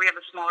ours, where we have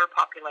a smaller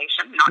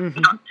population, not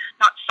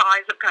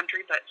size of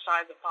country, but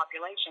size of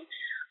population.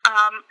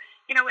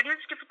 It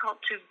is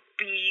difficult to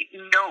be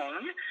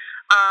known,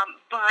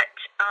 but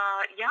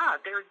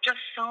there are just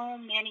so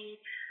many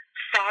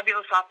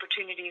fabulous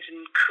opportunities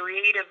in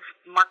creative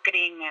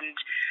marketing and,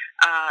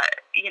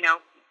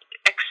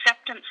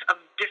 acceptance of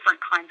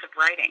different kinds of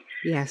writing.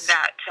 Yes.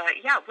 That,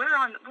 we're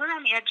on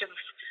the edge of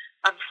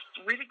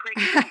really great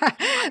things.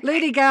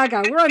 Lady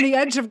Gaga, we're on the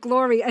edge of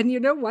glory. And you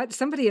know what?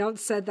 Somebody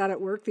else said that at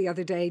work the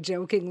other day,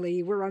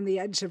 jokingly, we're on the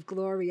edge of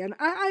glory. And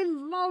I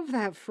love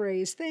that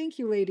phrase. Thank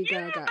you, Lady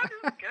Gaga.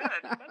 That's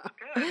good. I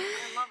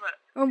love it.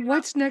 And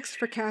what's next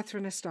for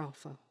Catherine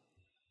Astolfo?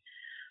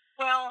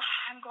 Well,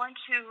 I'm going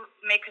to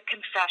make a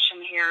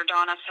confession here,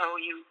 Donna, so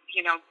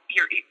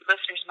your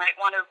listeners might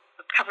want to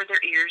cover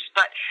their ears,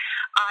 but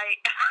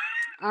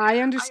I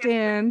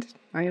understand.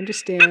 I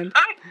understand.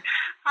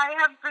 I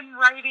have been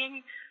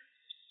writing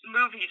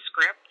movie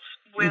scripts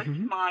with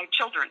my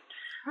children,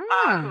 who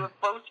have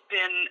both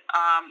been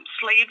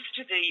slaves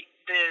to the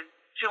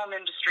film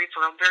industry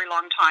for a very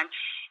long time,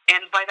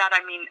 and by that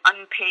I mean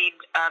unpaid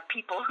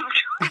people who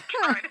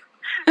work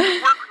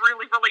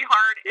really, really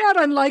hard. Not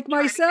unlike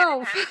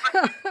myself.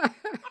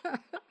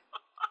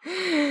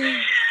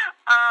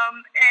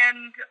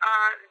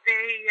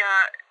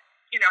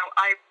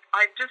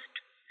 I've just,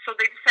 so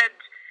they've said,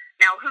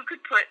 now who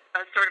could put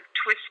a sort of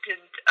twisted,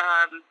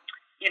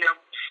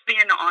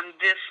 spin on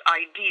this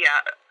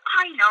idea?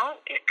 I know,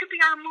 it could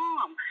be our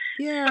mom.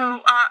 Yeah.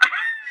 So,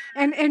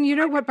 And you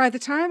know what? By the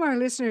time our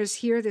listeners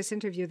hear this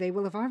interview, they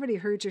will have already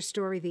heard your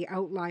story, The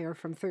Outlier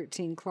from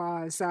 13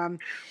 Claws. And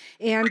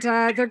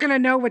they're going to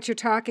know what you're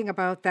talking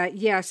about, that,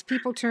 yes,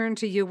 people turn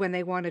to you when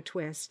they want a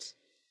twist.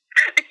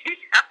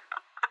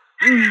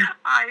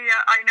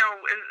 I know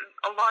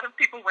a lot of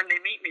people, when they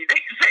meet me,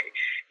 they say,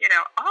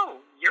 oh,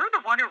 you're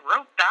the one who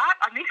wrote that?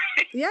 I mean,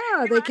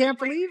 yeah, they can't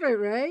believe it,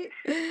 right?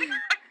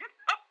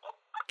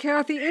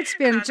 Kathy, it's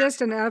been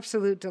just an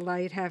absolute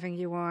delight having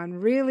you on.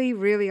 Really,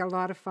 really a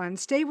lot of fun.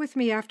 Stay with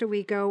me after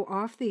we go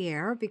off the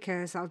air,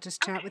 because I'll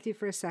just chat with you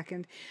for a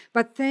second.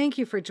 But thank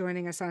you for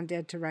joining us on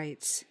Dead to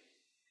Rights.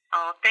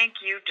 Oh, thank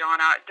you,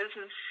 Donna. This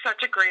is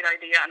such a great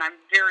idea, and I'm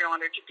very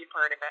honored to be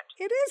part of it.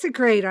 It is a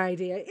great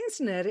idea,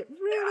 isn't it? It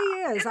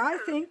really is. I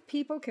think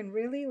people can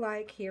really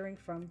like hearing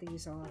from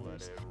these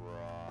authors.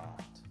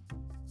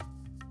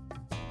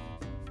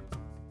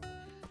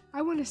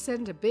 I want to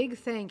send a big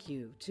thank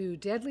you to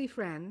deadly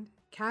friend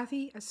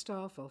Kathy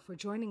Astolfo for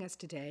joining us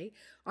today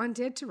on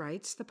Dead to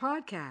Rights, the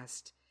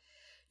podcast.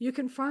 You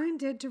can find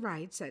Dead to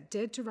Rights at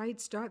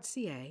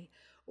deadtorights.ca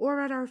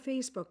or at our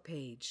Facebook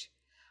page.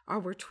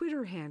 Our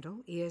Twitter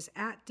handle is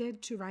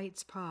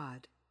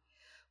 @DeadToRightsPod.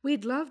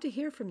 We'd love to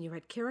hear from you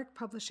at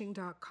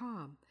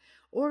carrickpublishing.com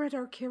or at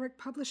our Carrick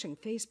Publishing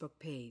Facebook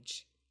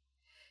page.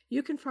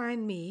 You can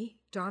find me,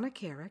 Donna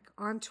Carrick,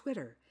 on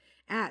Twitter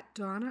at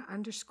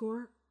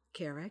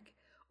Donna_Carrick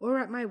or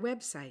at my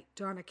website,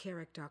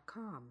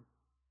 donnacarrick.com.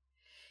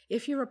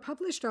 If you're a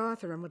published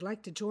author and would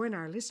like to join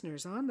our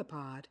listeners on the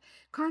pod,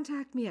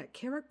 contact me at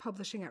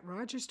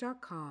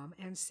carrickpublishing@rogers.com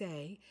and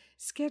say,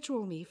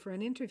 schedule me for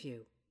an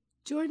interview.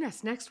 Join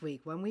us next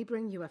week when we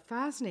bring you a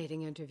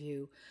fascinating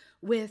interview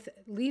with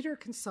leader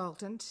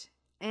consultant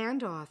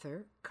and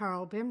author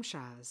Carl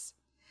Bimshaz.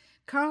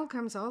 Carl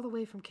comes all the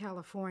way from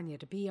California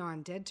to be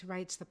on Dead to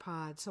Rights the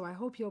pod, so I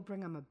hope you'll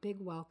bring him a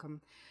big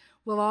welcome.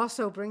 We'll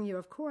also bring you,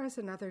 of course,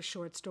 another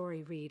short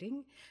story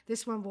reading.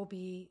 This one will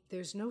be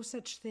There's No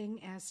Such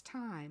Thing as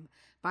Time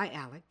by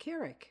Alec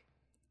Carrick.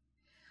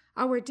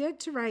 Our Dead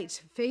to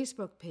Rights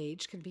Facebook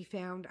page can be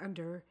found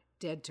under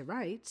Dead to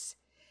Rights.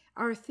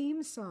 Our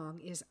theme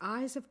song is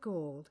Eyes of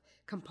Gold,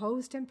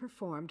 composed and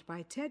performed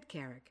by Ted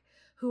Carrick,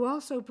 who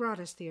also brought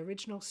us the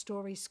original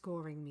story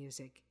scoring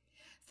music.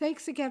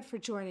 Thanks again for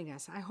joining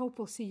us. I hope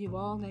we'll see you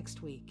all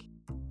next week.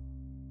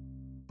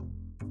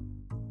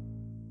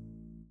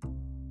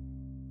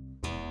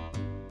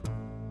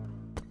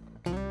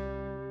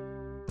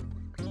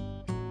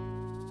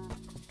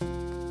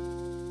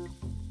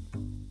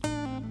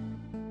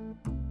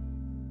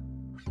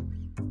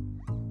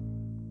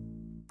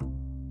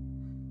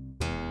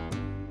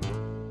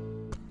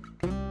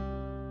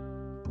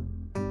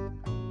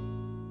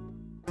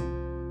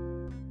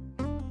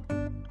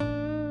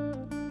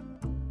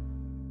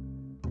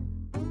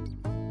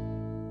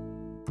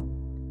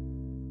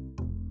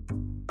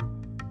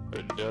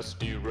 A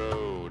dusty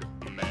road,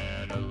 a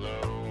man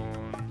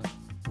alone.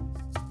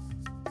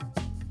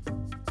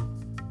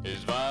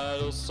 His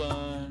vital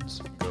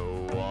signs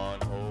go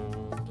on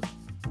hold.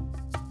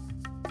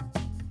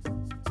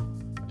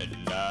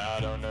 And I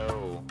don't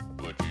know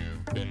what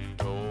you've been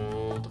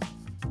told,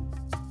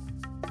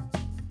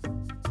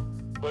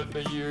 but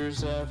the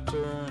years have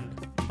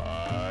turned my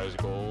eyes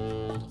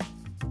gold.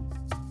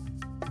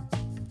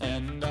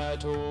 And I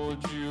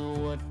told you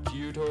what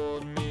you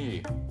told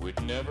me, we'd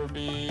never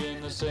be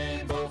in the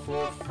same boat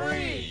for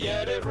free.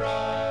 Yet it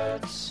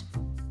rides,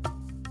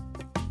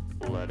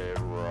 let it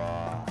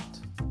rock.